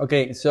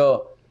 Okay,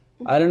 so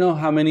I don't know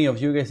how many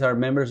of you guys are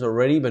members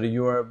already, but if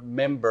you are a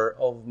member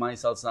of My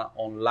Salsa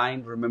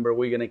Online, remember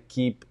we're going to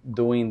keep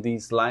doing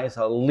these lives,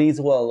 at least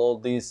while all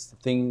these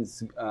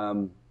things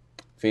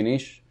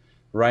finish,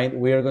 right?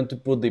 We are going to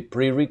put the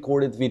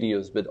pre-recorded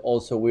videos, but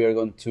also we are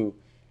going to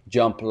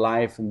jump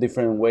live in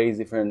different ways.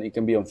 It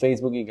can be on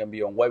Facebook, it can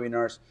be on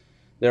webinars.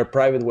 There are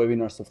private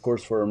webinars, of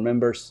course, for our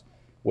members,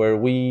 where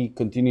we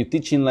continue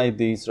teaching like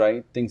this,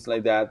 right? Things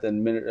like that,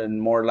 and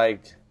more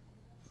like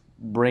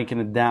breaking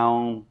it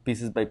down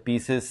pieces by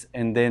pieces.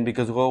 And then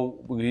because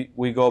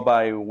we go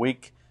by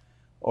week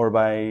or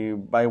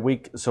by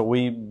week, so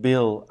we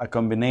build a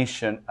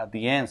combination at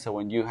the end. So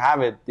when you have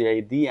it, the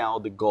idea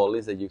or the goal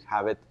is that you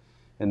have it,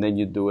 and then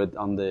you do it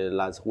on the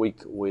last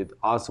week with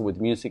us,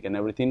 with music and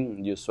everything,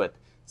 and you sweat.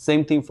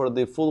 Same thing for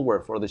the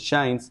footwear, for the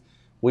shines.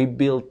 We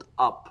build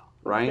up,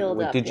 right?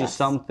 We teach you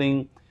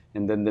something,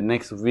 and then the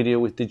next video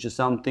we teach you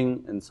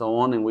something, and so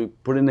on, and we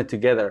putting it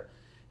together.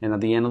 And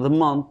at the end of the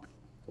month,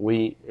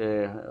 we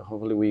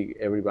hopefully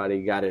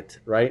everybody got it,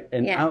 right?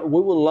 And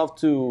we would love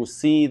to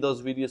see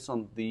those videos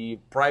on the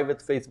private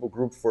Facebook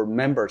group for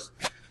members.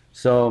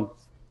 So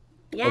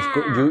of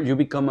course, you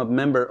become a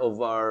member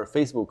of our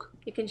Facebook.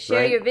 You can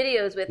share your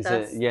videos with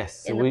us.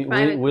 Yes, we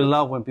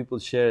love when people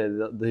share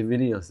the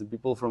videos. The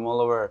people from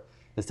all over,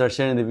 they start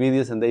sharing the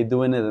videos and they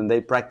doing it and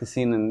they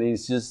practicing, and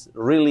it's just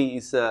really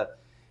is a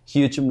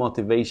huge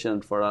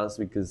motivation for us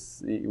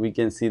because we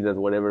can see that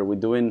whatever we're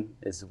doing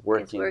is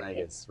working. I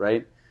guess,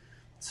 right?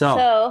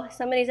 So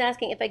somebody's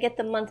asking, if I get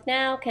the month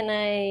now, can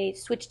I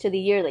switch to the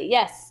yearly?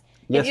 Yes.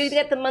 If you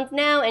get the month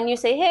now and you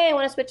say, hey, I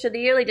want to switch to the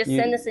yearly, just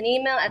send us an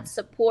email at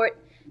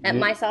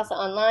support@My Salsa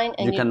Online,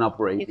 and you can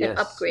upgrade. You can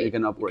upgrade. You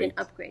can upgrade. You can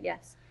upgrade.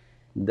 Yes.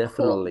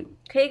 Definitely. Cool.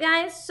 Okay,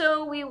 guys.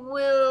 So we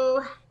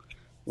will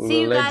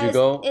see you guys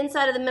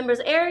inside of the members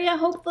area,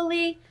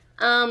 hopefully.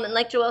 And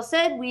like Joel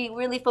said, we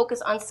really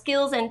focus on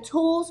skills and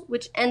tools,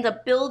 which end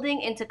up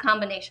building into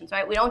combinations,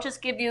 right? We don't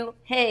just give you,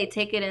 hey,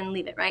 take it and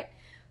leave it, right?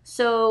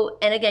 So,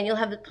 and again, you'll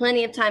have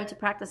plenty of time to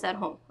practice at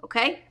home,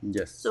 okay?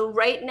 Yes. So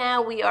right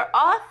now we are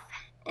off,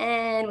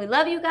 and we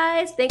love you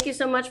guys. Thank you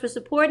so much for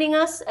supporting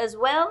us as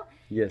well.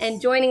 Yes.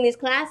 And joining these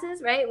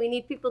classes, right? We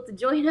need people to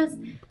join us.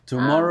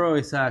 Tomorrow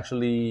is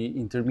actually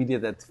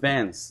intermediate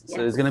advanced. So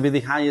Yes. it's going to be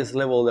the highest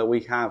level that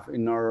we have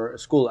in our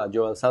school at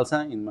Joel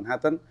Salsa in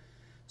Manhattan.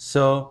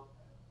 So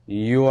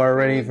you are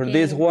ready for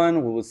this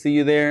one. We will see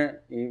you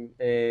there.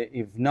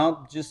 If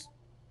not, just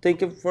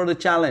take it for the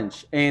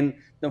challenge. And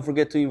don't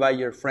forget to invite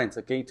your friends,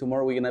 okay?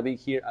 Tomorrow we're going to be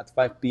here at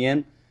 5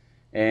 p.m.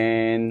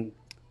 And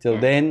till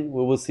then,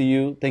 we will see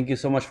you. Thank you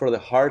so much for the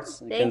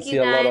hearts. Thank see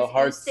you a lot guys. of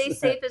hearts. You stay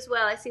safe as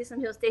well. I see some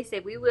people stay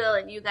safe. We will,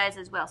 and you guys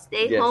as well.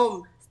 Stay Yes.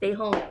 home. Stay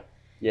home.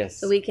 Yes.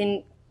 So we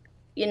can,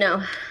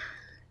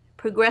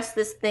 progress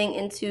this thing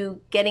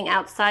into getting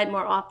outside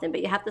more often.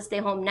 But you have to stay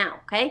home now,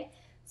 okay?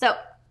 So,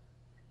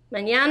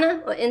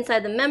 mañana or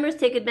inside the members,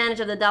 take advantage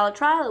of the $1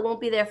 trial. It won't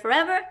be there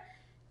forever.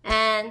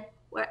 And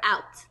we're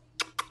out.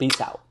 Peace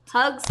out.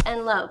 Hugs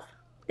and love.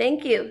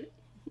 Thank you.